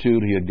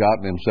attitude he had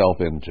gotten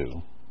himself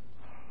into.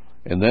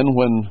 And then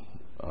when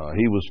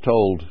he was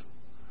told,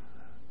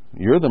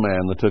 you're the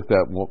man that took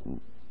that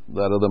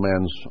other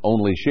man's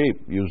only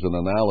sheep, used an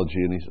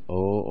analogy, and he said,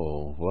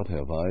 oh, what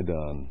have I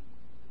done?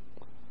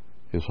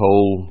 His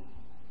whole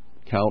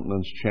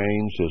countenance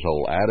changed, his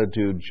whole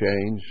attitude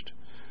changed.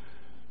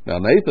 Now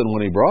Nathan,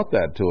 when he brought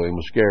that to him,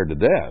 was scared to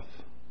death,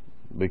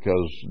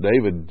 because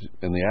David,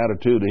 in the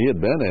attitude he had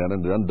been in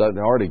and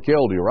already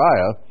killed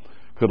Uriah,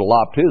 could have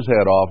lopped his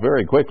head off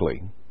very quickly.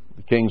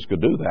 The kings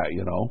could do that,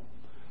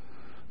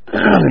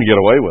 and get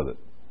away with it.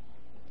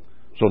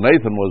 So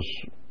Nathan was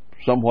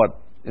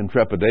somewhat in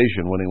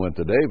trepidation when he went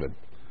to David.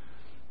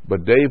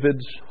 But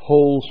David's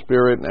whole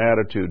spirit and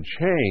attitude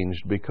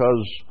changed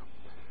because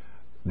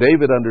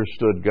David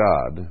understood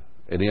God,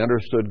 and he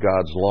understood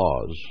God's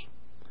laws.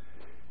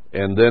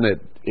 And then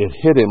it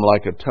hit him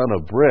like a ton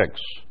of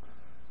bricks.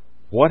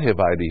 What have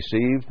I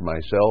deceived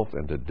myself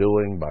into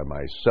doing by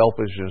my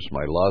selfishness,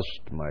 my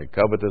lust, my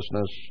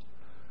covetousness?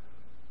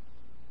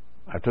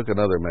 I took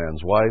another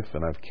man's wife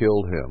and I've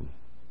killed him.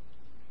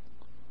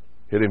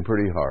 Hit him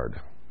pretty hard.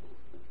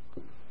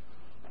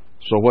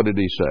 So what did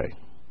he say?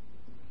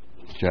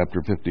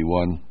 Chapter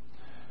 51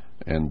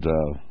 and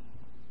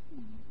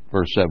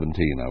verse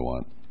 17 I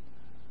want.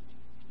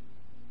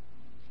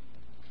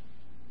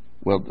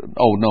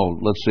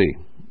 Let's see.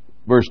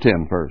 Verse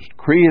 10 first.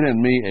 Create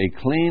in me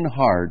a clean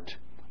heart,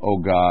 O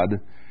God,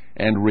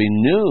 and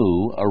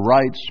renew a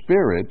right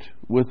spirit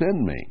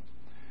within me.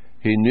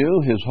 He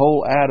knew his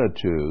whole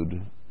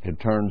attitude had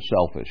turned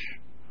selfish,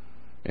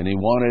 and he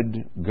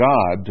wanted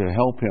God to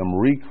help him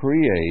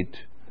recreate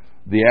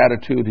the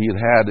attitude he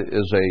had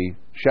as a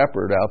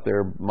shepherd out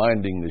there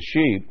minding the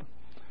sheep,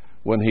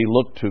 when he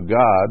looked to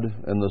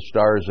God and the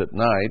stars at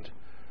night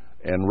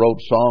and wrote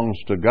songs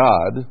to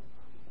God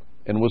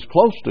and was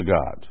close to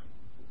God.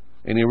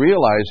 And he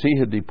realized he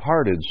had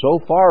departed so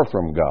far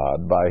from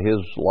God by his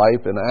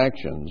life and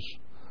actions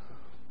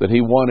that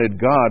he wanted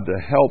God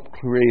to help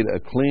create a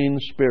clean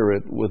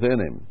spirit within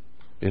him.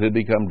 It had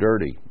become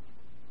dirty,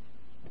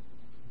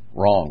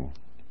 wrong,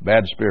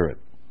 bad spirit.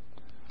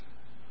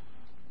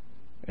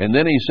 And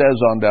then he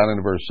says on down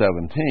in verse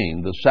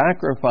 17, the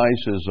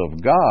sacrifices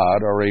of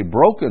God are a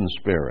broken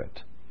spirit,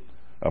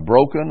 a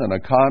broken and a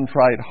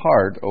contrite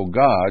heart, O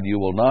God, you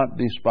will not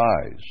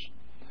despise.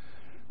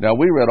 Now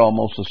we read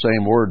almost the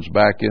same words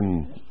back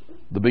in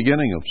the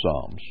beginning of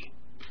Psalms,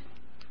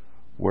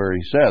 where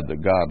he said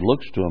that God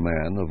looks to a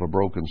man of a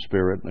broken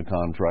spirit and a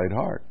contrite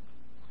heart.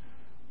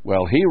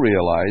 Well, he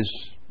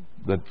realized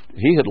that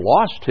he had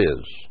lost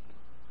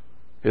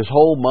his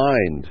whole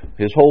mind,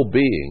 his whole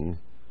being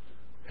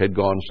had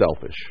gone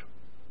selfish.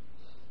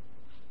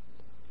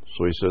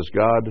 So he says,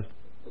 God,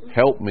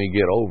 help me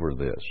get over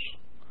this.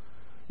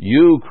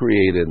 You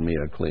created me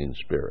a clean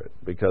spirit,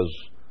 because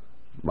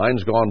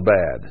mine's gone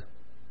bad.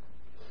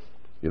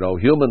 You know,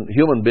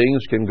 human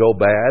beings can go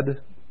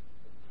bad.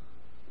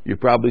 You've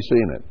probably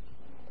seen it.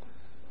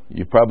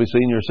 You've probably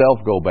seen yourself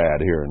go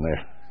bad here and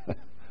there.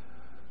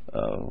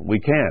 We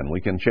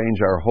can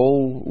change our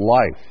whole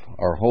life,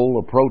 our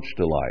whole approach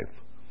to life.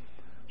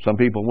 Some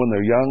people, when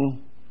they're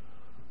young,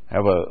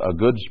 have a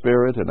good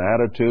spirit and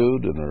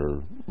attitude and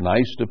are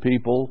nice to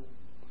people.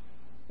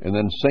 And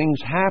then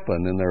things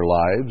happen in their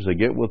lives. They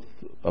get with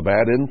a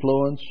bad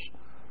influence.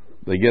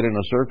 They get in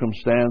a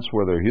circumstance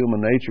where their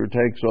human nature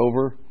takes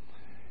over.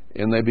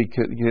 And they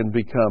can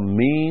become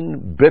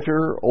mean,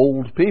 bitter,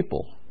 old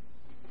people.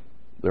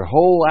 Their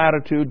whole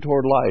attitude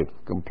toward life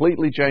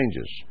completely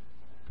changes.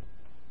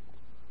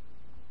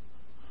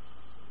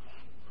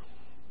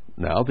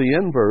 Now, the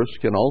inverse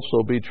can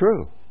also be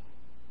true.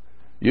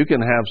 You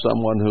can have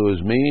someone who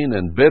is mean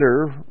and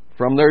bitter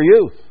from their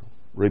youth,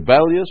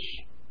 rebellious,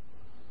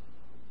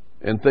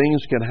 and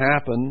things can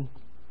happen,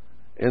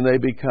 and they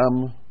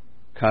become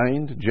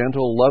kind,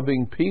 gentle,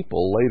 loving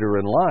people later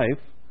in life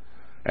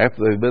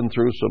after they've been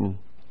through some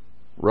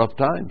rough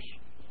times.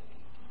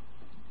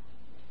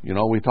 You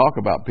know, we talk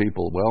about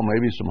people, well,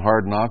 maybe some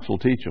hard knocks will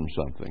teach them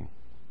something.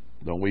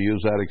 Don't we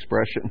use that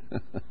expression?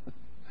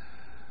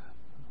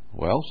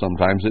 Well,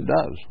 sometimes it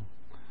does.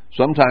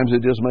 Sometimes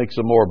it just makes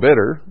them more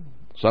bitter.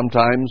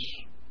 Sometimes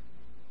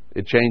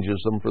it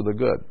changes them for the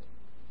good.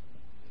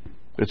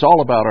 It's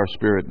all about our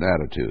spirit and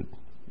attitude.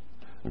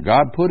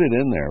 God put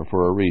it in there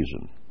for a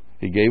reason.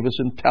 He gave us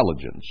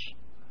intelligence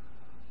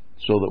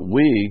so that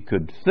we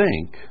could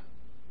think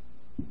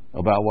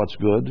about what's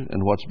good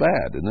and what's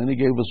bad. And then He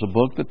gave us a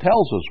book that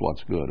tells us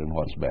what's good and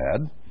what's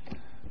bad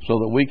so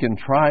that we can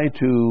try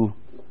to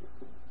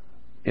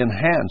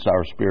enhance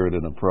our spirit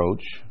and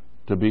approach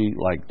to be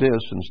like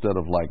this instead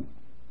of like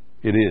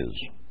it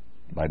is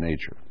by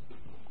nature.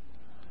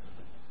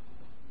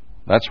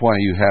 That's why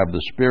you have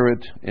the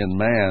Spirit in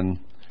man,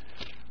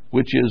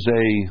 which is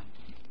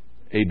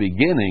a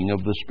beginning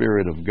of the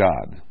Spirit of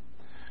God.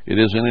 It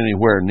isn't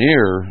anywhere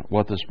near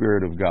what the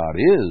Spirit of God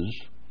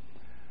is,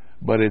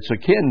 but it's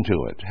akin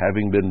to it,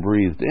 having been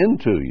breathed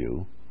into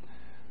you,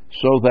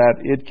 so that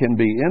it can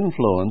be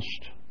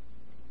influenced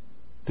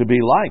to be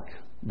like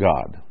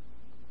God,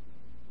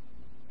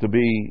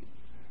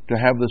 to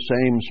have the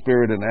same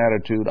spirit and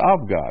attitude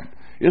of God.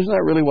 Isn't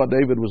that really what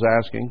David was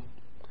asking?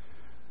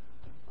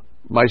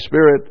 My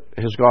spirit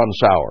has gone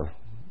sour.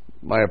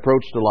 My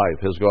approach to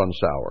life has gone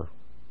sour.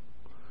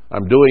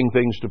 I'm doing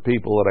things to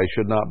people that I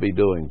should not be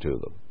doing to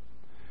them.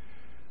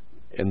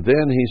 And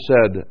then he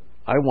said,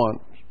 I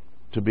want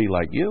to be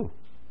like you.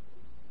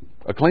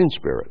 A clean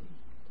spirit,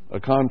 a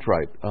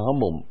contrite, a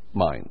humble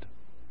mind.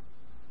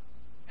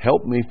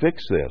 Help me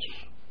fix this,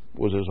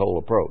 was his whole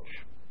approach.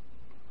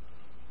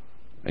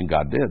 And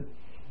God did.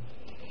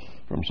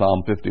 From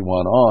Psalm 51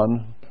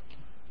 on,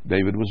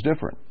 David was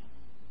different.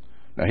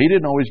 Now, he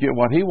didn't always get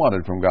what he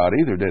wanted from God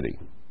either, did he?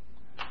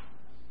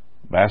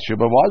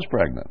 Bathsheba was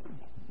pregnant,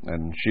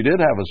 and she did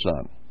have a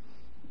son.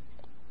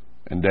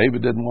 And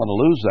David didn't want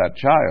to lose that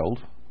child,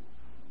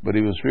 but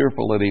he was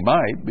fearful that he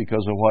might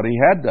because of what he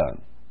had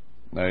done.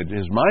 Now,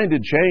 his mind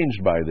had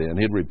changed by then.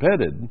 He'd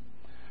repented,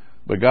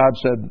 but God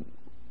said,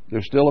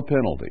 there's still a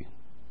penalty.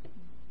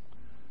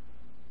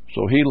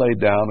 So he laid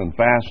down and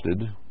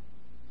fasted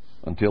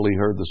until he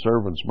heard the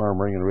servants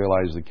murmuring and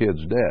realized the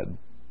kid's dead.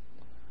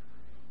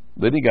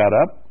 Then he got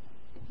up,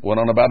 went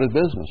on about his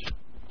business.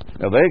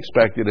 Now, they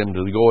expected him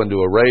to go into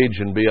a rage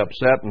and be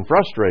upset and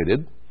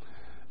frustrated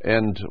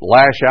and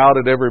lash out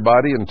at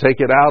everybody and take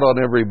it out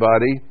on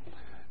everybody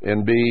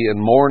and be in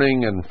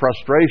mourning and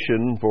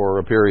frustration for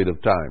a period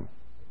of time.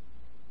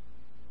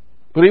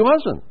 But he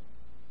wasn't.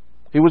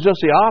 He was just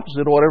the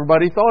opposite of what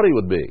everybody thought he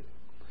would be.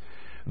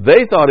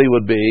 They thought he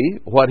would be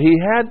what he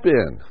had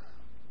been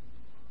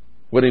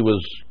when he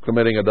was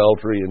committing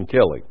adultery and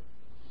killing.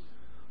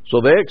 So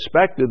they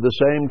expected the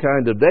same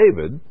kind of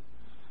David,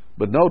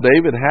 but no,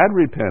 David had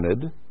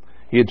repented.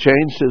 He had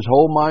changed his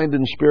whole mind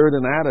and spirit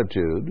and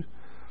attitude.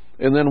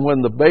 And then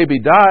when the baby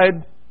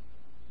died,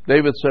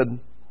 David said,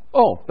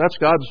 oh, that's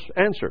God's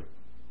answer.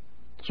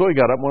 So he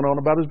got up and went on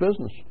about his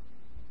business.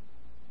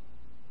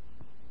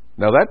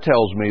 Now that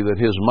tells me that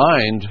his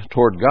mind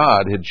toward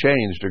God had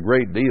changed a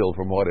great deal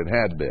from what it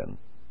had been,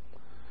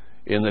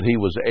 in that he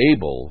was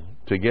able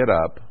to get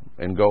up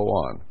and go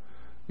on.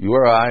 You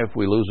or I, if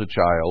we lose a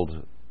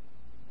child,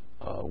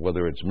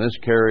 whether it's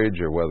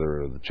miscarriage or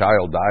whether the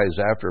child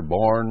dies after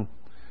born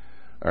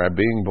or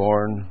being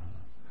born,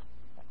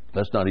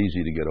 that's not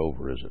easy to get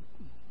over, is it?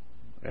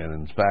 And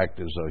in fact,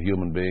 as a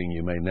human being,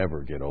 you may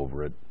never get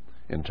over it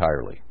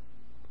entirely,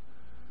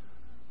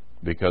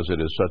 because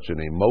it is such an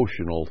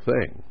emotional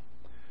thing.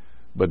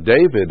 But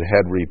David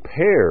had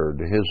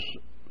repaired his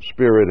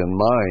spirit and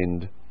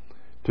mind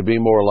to be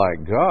more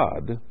like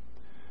God,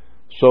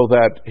 So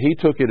that he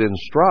took it in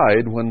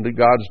stride when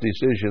God's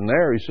decision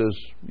there, he says,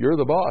 you're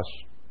the boss.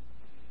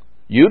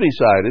 You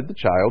decided the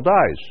child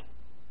dies.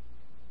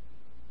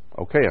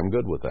 Okay, I'm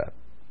good with that.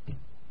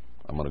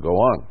 I'm going to go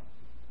on.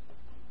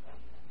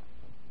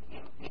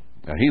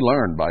 Now, he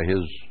learned by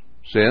his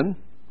sin,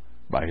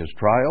 by his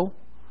trial,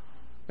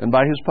 and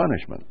by his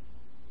punishment.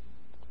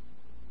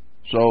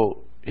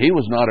 So he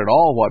was not at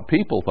all what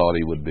people thought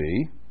he would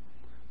be,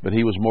 but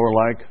he was more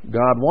like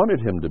God wanted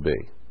him to be,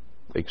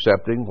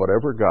 accepting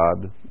whatever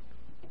God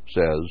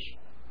says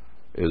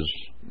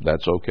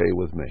that's okay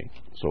with me.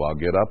 So I'll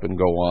get up and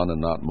go on and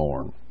not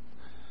mourn.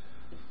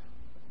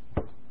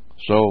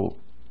 So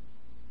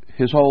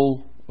his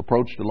whole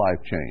approach to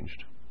life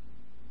changed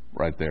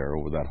right there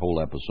over that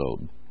whole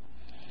episode.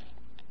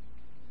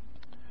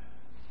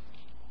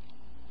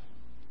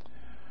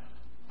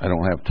 I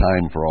don't have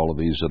time for all of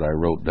these that I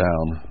wrote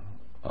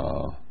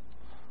down.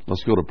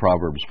 Let's go to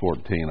Proverbs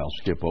 14. I'll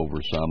skip over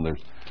some.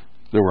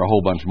 There were a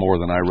whole bunch more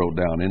than I wrote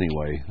down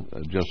anyway.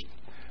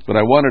 But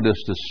I wanted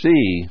us to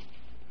see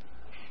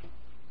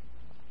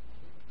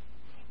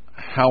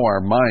how our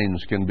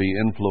minds can be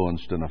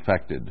influenced and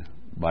affected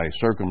by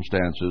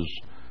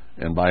circumstances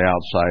and by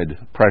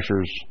outside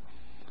pressures.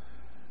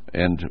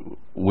 And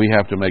we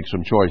have to make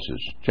some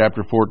choices.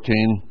 Chapter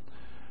 14,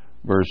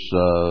 verse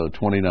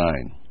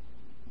 29.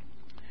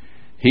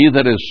 He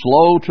that is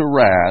slow to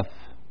wrath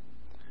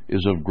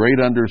is of great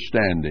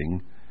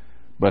understanding,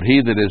 but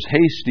he that is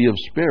hasty of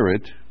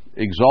spirit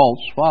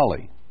exalts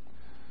folly.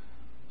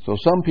 So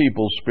some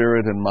people's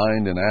spirit and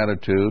mind and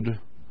attitude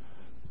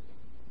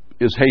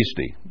is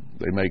hasty.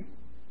 They make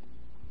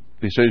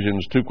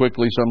decisions too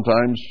quickly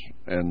sometimes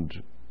and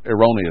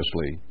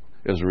erroneously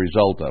as a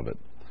result of it.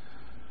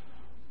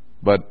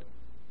 But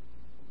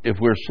if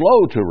we're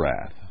slow to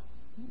wrath,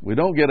 we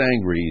don't get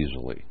angry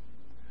easily,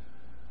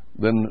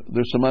 then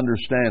there's some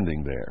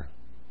understanding there.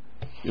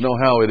 You know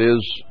how it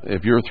is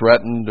if you're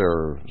threatened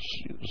or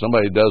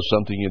somebody does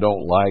something you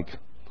don't like,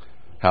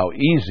 how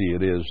easy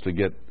it is to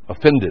get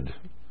offended,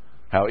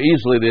 how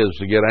easily it is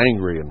to get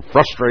angry and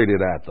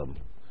frustrated at them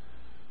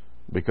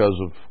because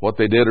of what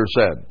they did or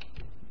said.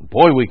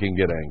 Boy, we can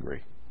get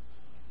angry.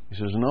 He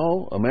says,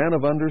 no, a man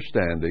of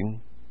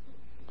understanding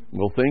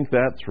will think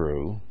that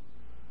through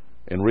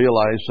and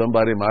realize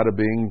somebody might have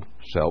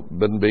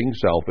been being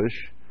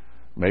selfish.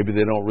 Maybe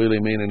they don't really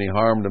mean any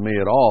harm to me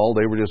at all.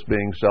 They were just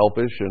being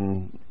selfish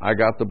and I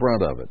got the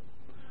brunt of it.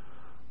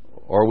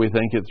 Or we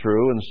think it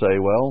through and say,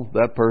 well,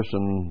 that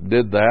person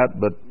did that,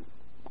 but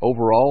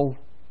overall,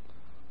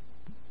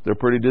 they're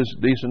pretty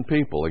decent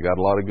people. They got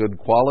a lot of good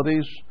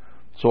qualities,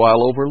 so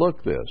I'll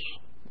overlook this.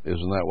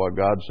 Isn't that what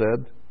God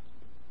said?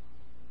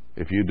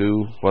 If you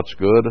do what's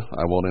good,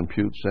 I won't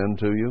impute sin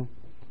to you,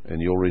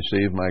 and you'll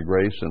receive my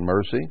grace and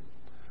mercy.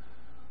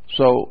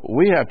 So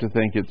we have to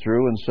think it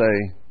through and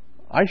say,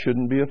 I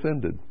shouldn't be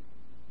offended.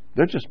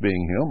 They're just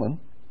being human.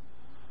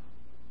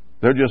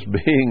 They're just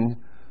being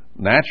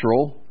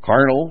natural,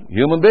 carnal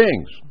human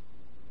beings.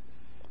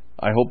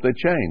 I hope they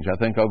change. I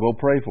think I'll go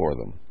pray for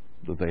them,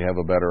 that they have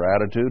a better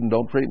attitude and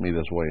don't treat me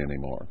this way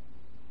anymore.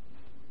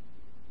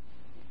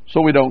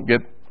 So we don't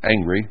get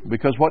angry,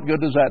 because what good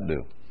does that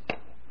do?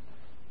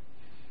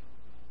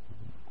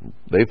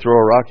 They throw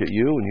a rock at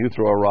you and you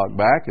throw a rock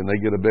back and they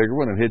get a bigger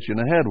one and hit you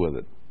in the head with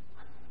it.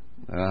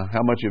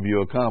 How much have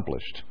you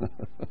accomplished?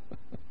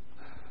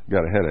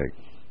 Got a headache.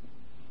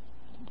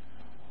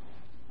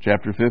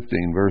 Chapter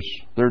 15, verse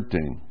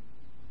 13.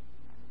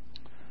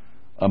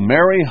 A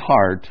merry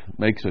heart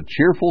makes a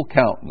cheerful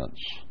countenance,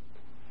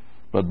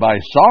 but by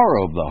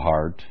sorrow of the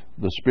heart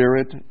the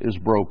spirit is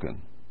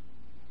broken.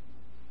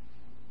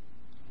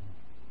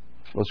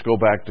 Let's go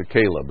back to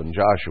Caleb and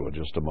Joshua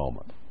just a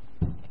moment.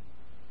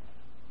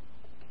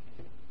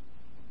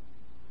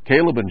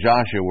 Caleb and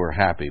Joshua were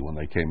happy when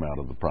they came out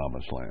of the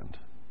promised land.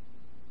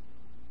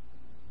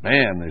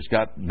 Man, they've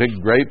got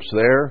big grapes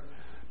there,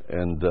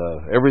 and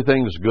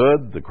everything's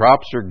good. The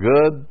crops are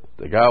good.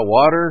 They got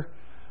water.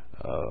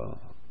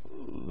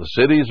 The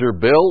cities are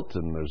built,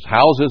 and there's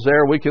houses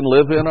there we can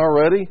live in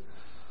already.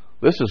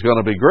 This is going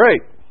to be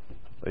great.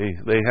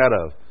 They had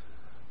a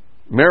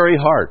merry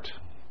heart,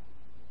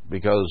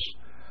 because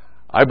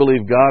I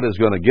believe God is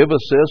going to give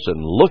us this,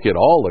 and look at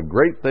all the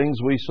great things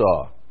we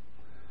saw.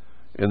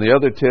 And the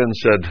other 10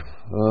 said,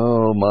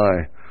 oh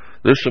my,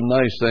 there's some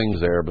nice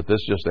things there, but this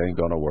just ain't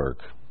going to work.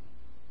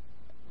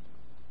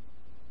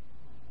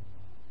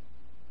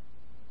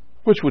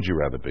 Which would you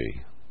rather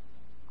be?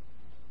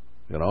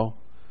 You know?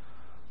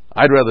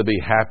 I'd rather be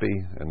happy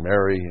and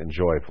merry and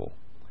joyful.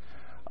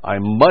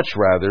 I'd much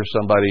rather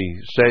somebody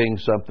saying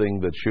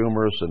something that's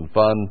humorous and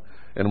fun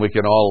and we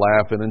can all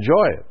laugh and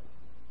enjoy it.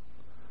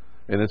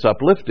 And it's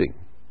uplifting.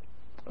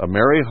 A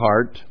merry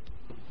heart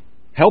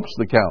helps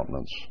the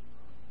countenance.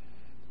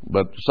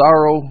 But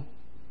sorrow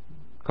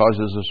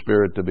causes the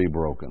spirit to be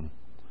broken.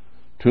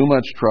 Too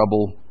much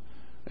trouble,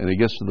 and it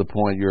gets to the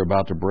point you're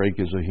about to break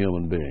as a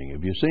human being.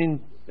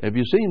 Have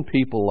you seen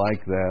people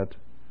like that?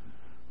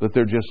 That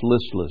they're just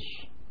listless.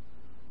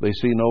 They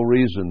see no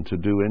reason to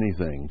do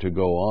anything, to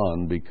go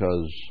on,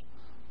 because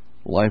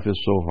life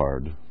is so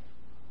hard.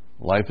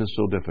 Life is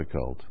so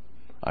difficult.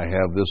 I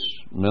have this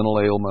mental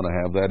ailment, I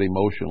have that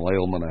emotional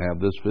ailment, I have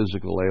this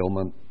physical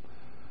ailment,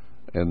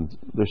 and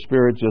the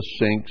spirit just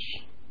sinks,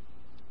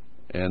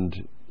 and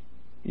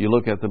you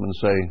look at them and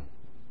say,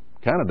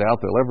 kind of doubt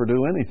they'll ever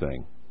do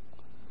anything,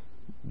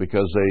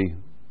 because they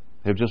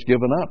have just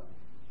given up.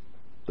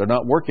 They're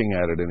not working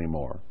at it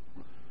anymore.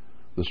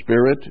 The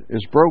spirit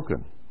is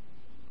broken.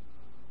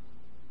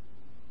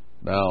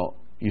 Now,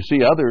 you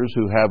see others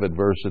who have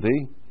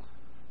adversity,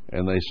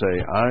 and they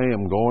say, I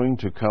am going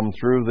to come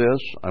through this.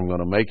 I'm going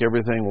to make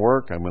everything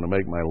work. I'm going to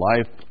make my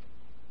life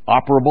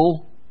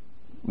operable,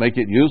 make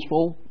it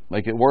useful,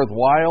 make it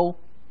worthwhile.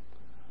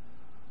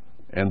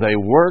 And they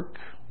work,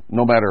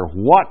 no matter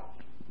what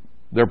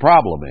their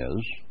problem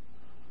is,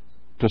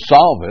 to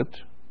solve it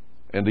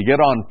and to get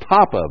on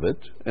top of it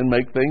and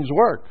make things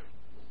work.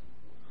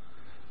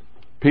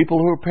 People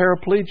who are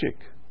paraplegic,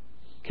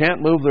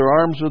 can't move their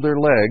arms or their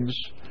legs,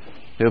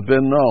 have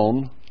been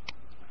known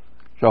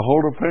to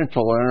hold a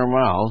pencil in their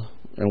mouth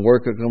and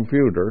work a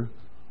computer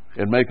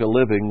and make a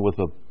living with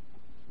a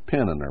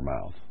pen in their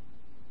mouth.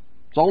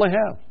 That's all they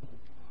have.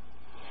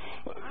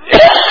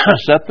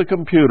 Set the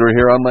computer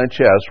here on my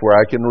chest where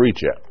I can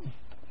reach it,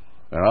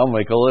 and I'll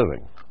make a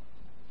living.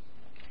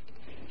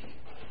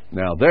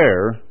 Now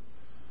there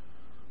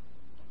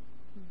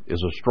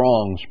is a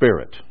strong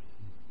spirit,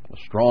 a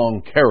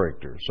strong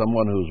character,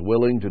 someone who's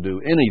willing to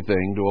do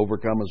anything to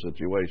overcome a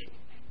situation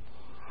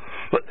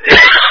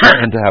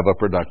and to have a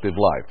productive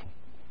life.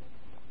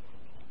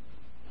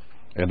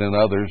 And then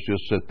others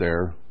just sit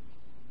there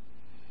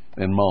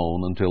and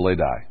moan until they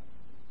die.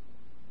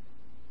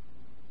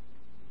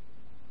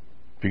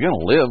 If you're going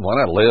to live, why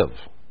not live?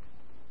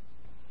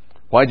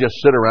 Why just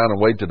sit around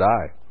and wait to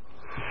die?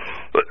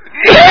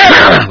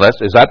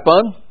 Is that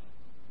fun?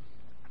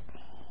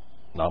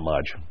 Not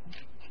much.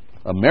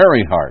 A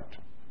merry heart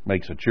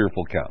makes a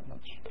cheerful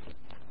countenance.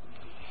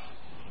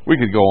 We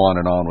could go on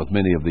and on with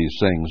many of these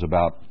things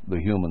about the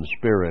human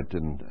spirit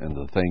and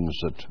the things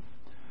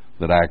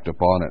that act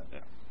upon it.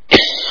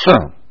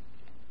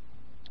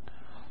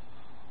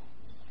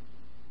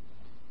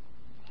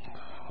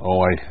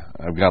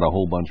 I've got a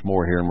whole bunch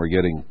more here, and we're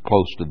getting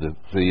close to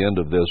the end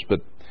of this,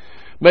 but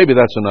maybe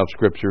that's enough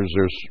scriptures.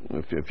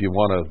 If you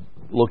want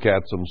to look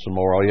at some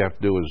more, all you have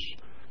to do is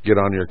get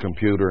on your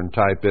computer and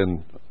type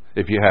in,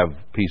 if you have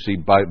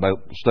PC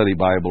Study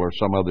Bible or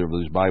some other of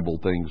these Bible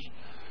things.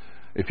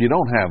 If you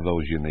don't have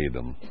those, you need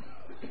them.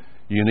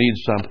 You need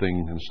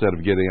something, instead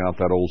of getting out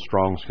that old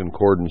Strong's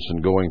Concordance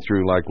and going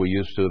through like we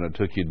used to, and it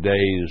took you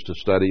days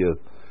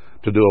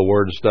to do a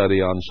word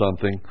study on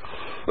something.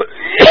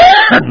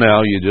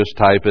 Now you just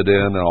type it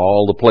in, and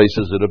all the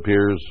places it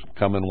appears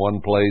come in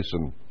one place,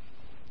 and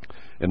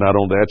not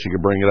only that, you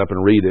can bring it up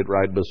and read it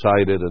right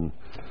beside it,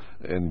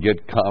 and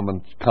get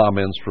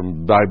comments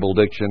from Bible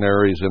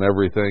dictionaries and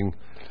everything.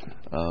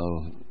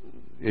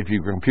 If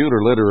you're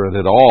computer literate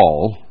at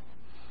all,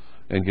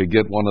 and could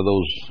get one of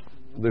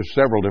those, there's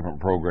several different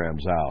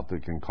programs out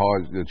that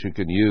you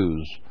can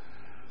use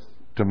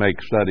to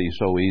make study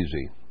so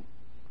easy.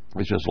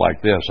 It's just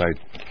like this.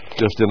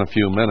 Just in a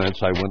few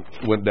minutes, I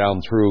went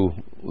down through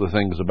the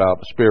things about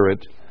the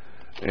spirit,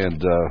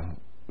 and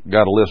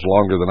got a list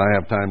longer than I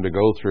have time to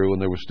go through,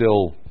 and there were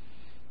still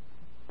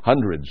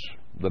hundreds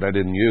that I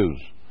didn't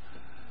use.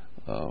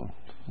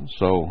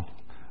 So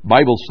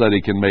Bible study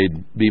can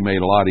be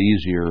made a lot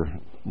easier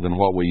than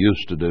what we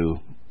used to do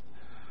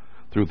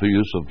through the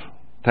use of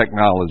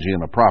technology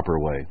in a proper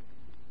way.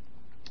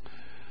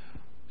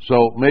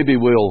 So maybe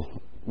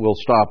we'll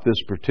stop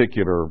this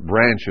particular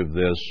branch of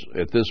this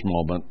at this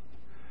moment.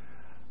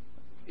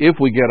 If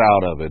we get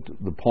out of it,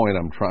 the point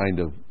I'm trying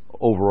to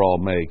overall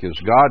make is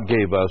God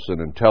gave us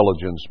an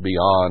intelligence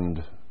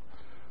beyond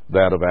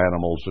that of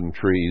animals and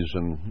trees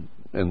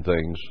and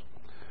things.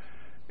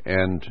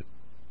 And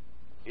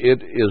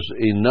it is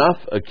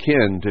enough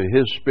akin to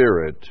His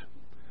Spirit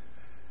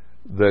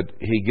that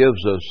He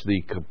gives us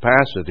the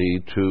capacity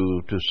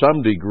to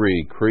some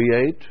degree,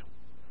 create,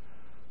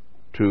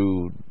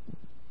 to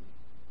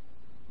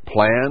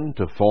plan,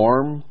 to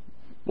form,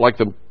 like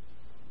the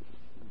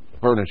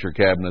furniture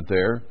cabinet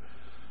there.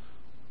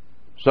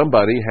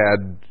 Somebody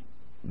had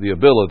the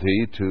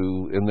ability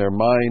to, in their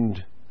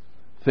mind,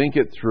 think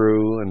it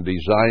through and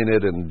design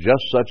it in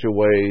just such a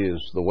way as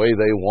the way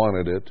they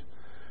wanted it,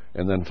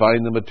 and then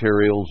find the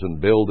materials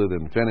and build it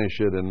and finish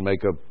it and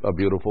make a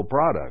beautiful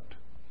product.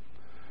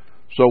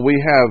 So we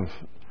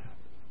have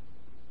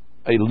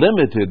a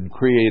limited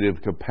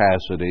creative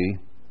capacity.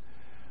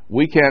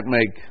 We can't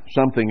make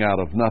something out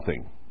of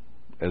nothing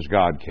as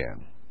God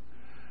can.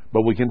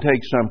 But we can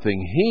take something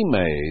He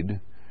made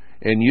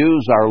and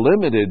use our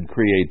limited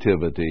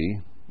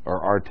creativity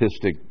or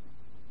artistic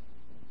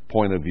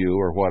point of view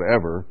or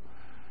whatever,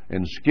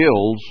 and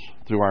skills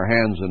through our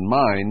hands and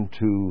mind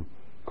to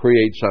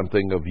create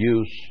something of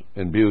use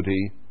and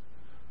beauty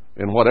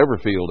in whatever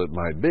field it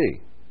might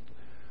be.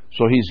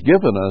 So He's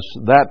given us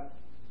that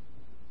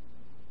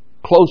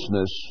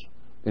closeness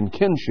and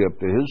kinship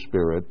to His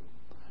Spirit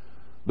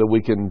that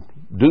we can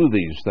do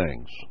these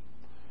things.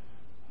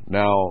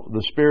 Now,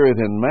 the spirit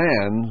in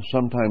man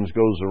sometimes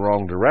goes the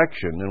wrong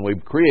direction, and we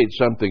create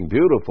something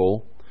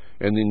beautiful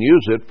and then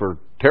use it for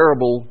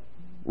terrible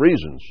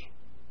reasons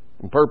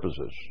and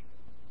purposes.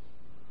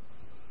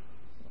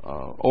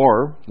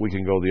 Or we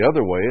can go the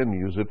other way and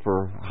use it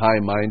for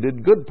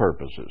high-minded, good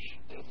purposes.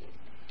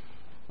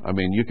 I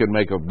mean, you can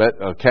make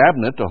a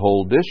cabinet to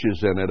hold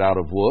dishes in it out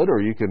of wood,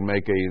 or you can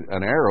make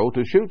an arrow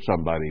to shoot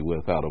somebody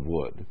with out of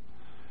wood.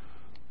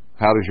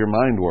 How does your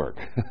mind work?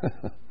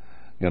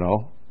 You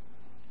know?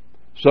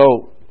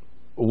 So,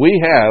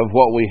 we have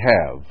what we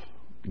have.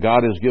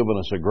 God has given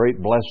us a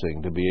great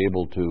blessing to be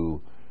able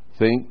to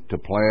think, to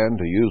plan,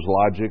 to use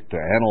logic, to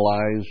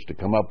analyze, to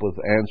come up with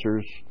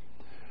answers.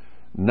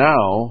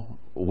 Now,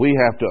 we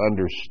have to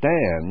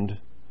understand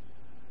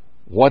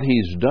what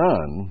He's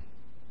done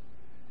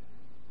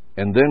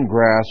and then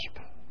grasp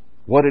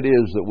what it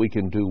is that we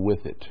can do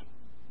with it.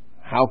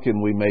 How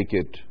can we make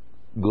it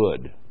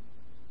good?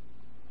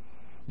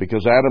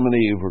 Because Adam and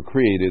Eve were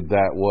created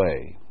that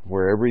way,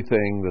 where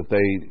everything that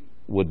they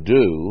would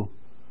do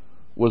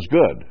was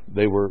good.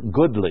 They were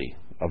goodly,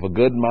 of a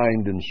good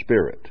mind and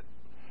spirit.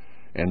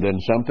 And then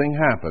something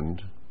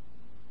happened,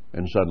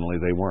 and suddenly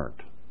they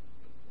weren't.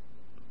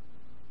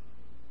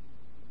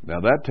 Now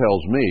that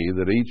tells me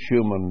that each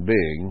human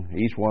being,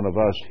 each one of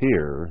us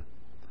here,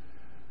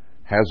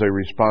 has a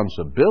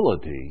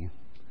responsibility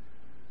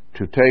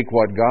to take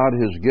what God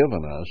has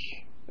given us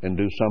and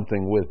do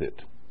something with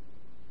it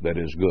that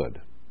is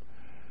good,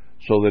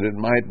 so that it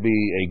might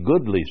be a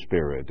goodly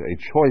spirit, a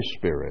choice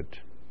spirit,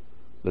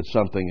 that's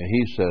something that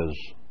He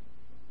says,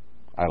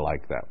 I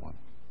like that one.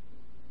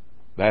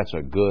 That's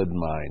a good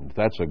mind.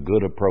 That's a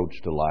good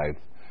approach to life.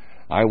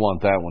 I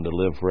want that one to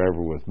live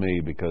forever with me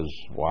because,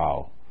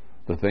 wow,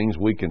 the things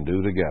we can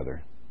do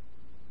together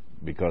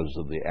because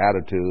of the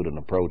attitude and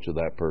approach of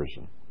that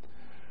person.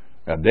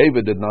 Now,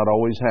 David did not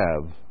always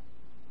have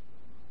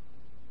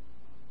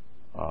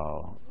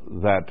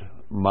that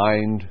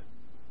mind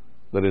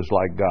that is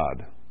like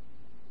God.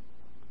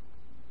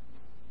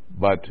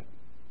 But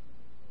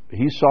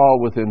he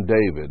saw within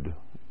David,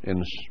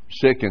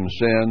 sick in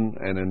sin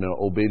and in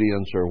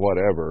obedience or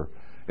whatever,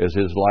 as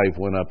his life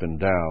went up and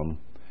down,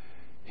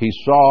 he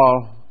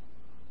saw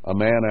a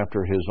man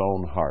after his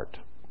own heart.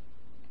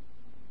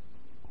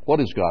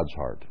 What is God's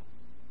heart?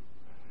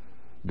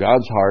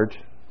 God's heart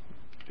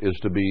is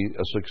to be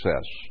a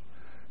success.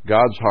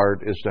 God's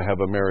heart is to have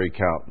a merry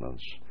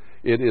countenance.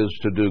 It is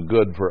to do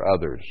good for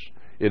others.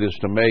 It is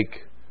to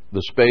make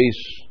the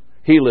space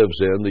He lives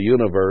in, the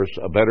universe,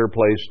 a better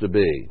place to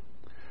be.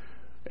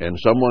 And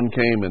someone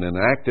came and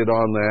enacted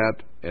on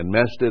that and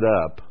messed it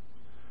up,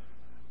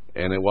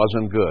 and it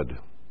wasn't good.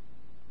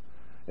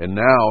 And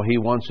now He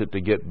wants it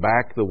to get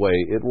back the way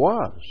it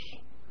was.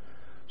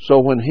 So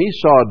when He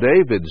saw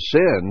David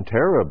sin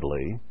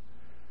terribly,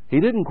 He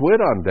didn't quit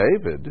on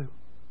David.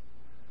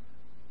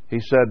 He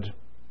said,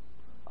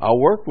 I'll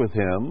work with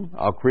him.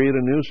 I'll create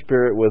a new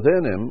spirit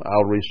within him.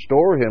 I'll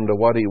restore him to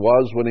what he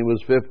was when he was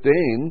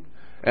 15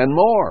 and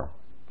more.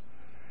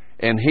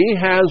 And He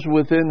has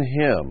within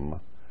him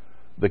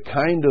the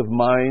kind of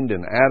mind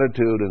and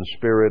attitude and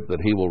spirit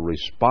that he will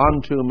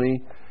respond to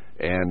me,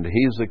 and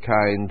he's the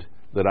kind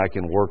that I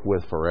can work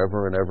with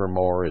forever and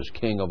evermore as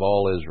King of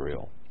all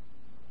Israel,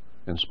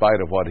 in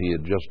spite of what he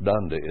had just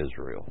done to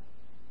Israel.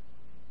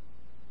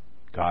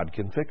 God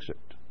can fix it.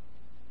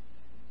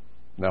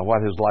 Now,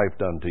 what has life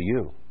done to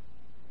you?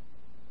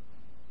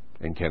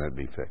 And can it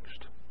be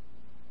fixed?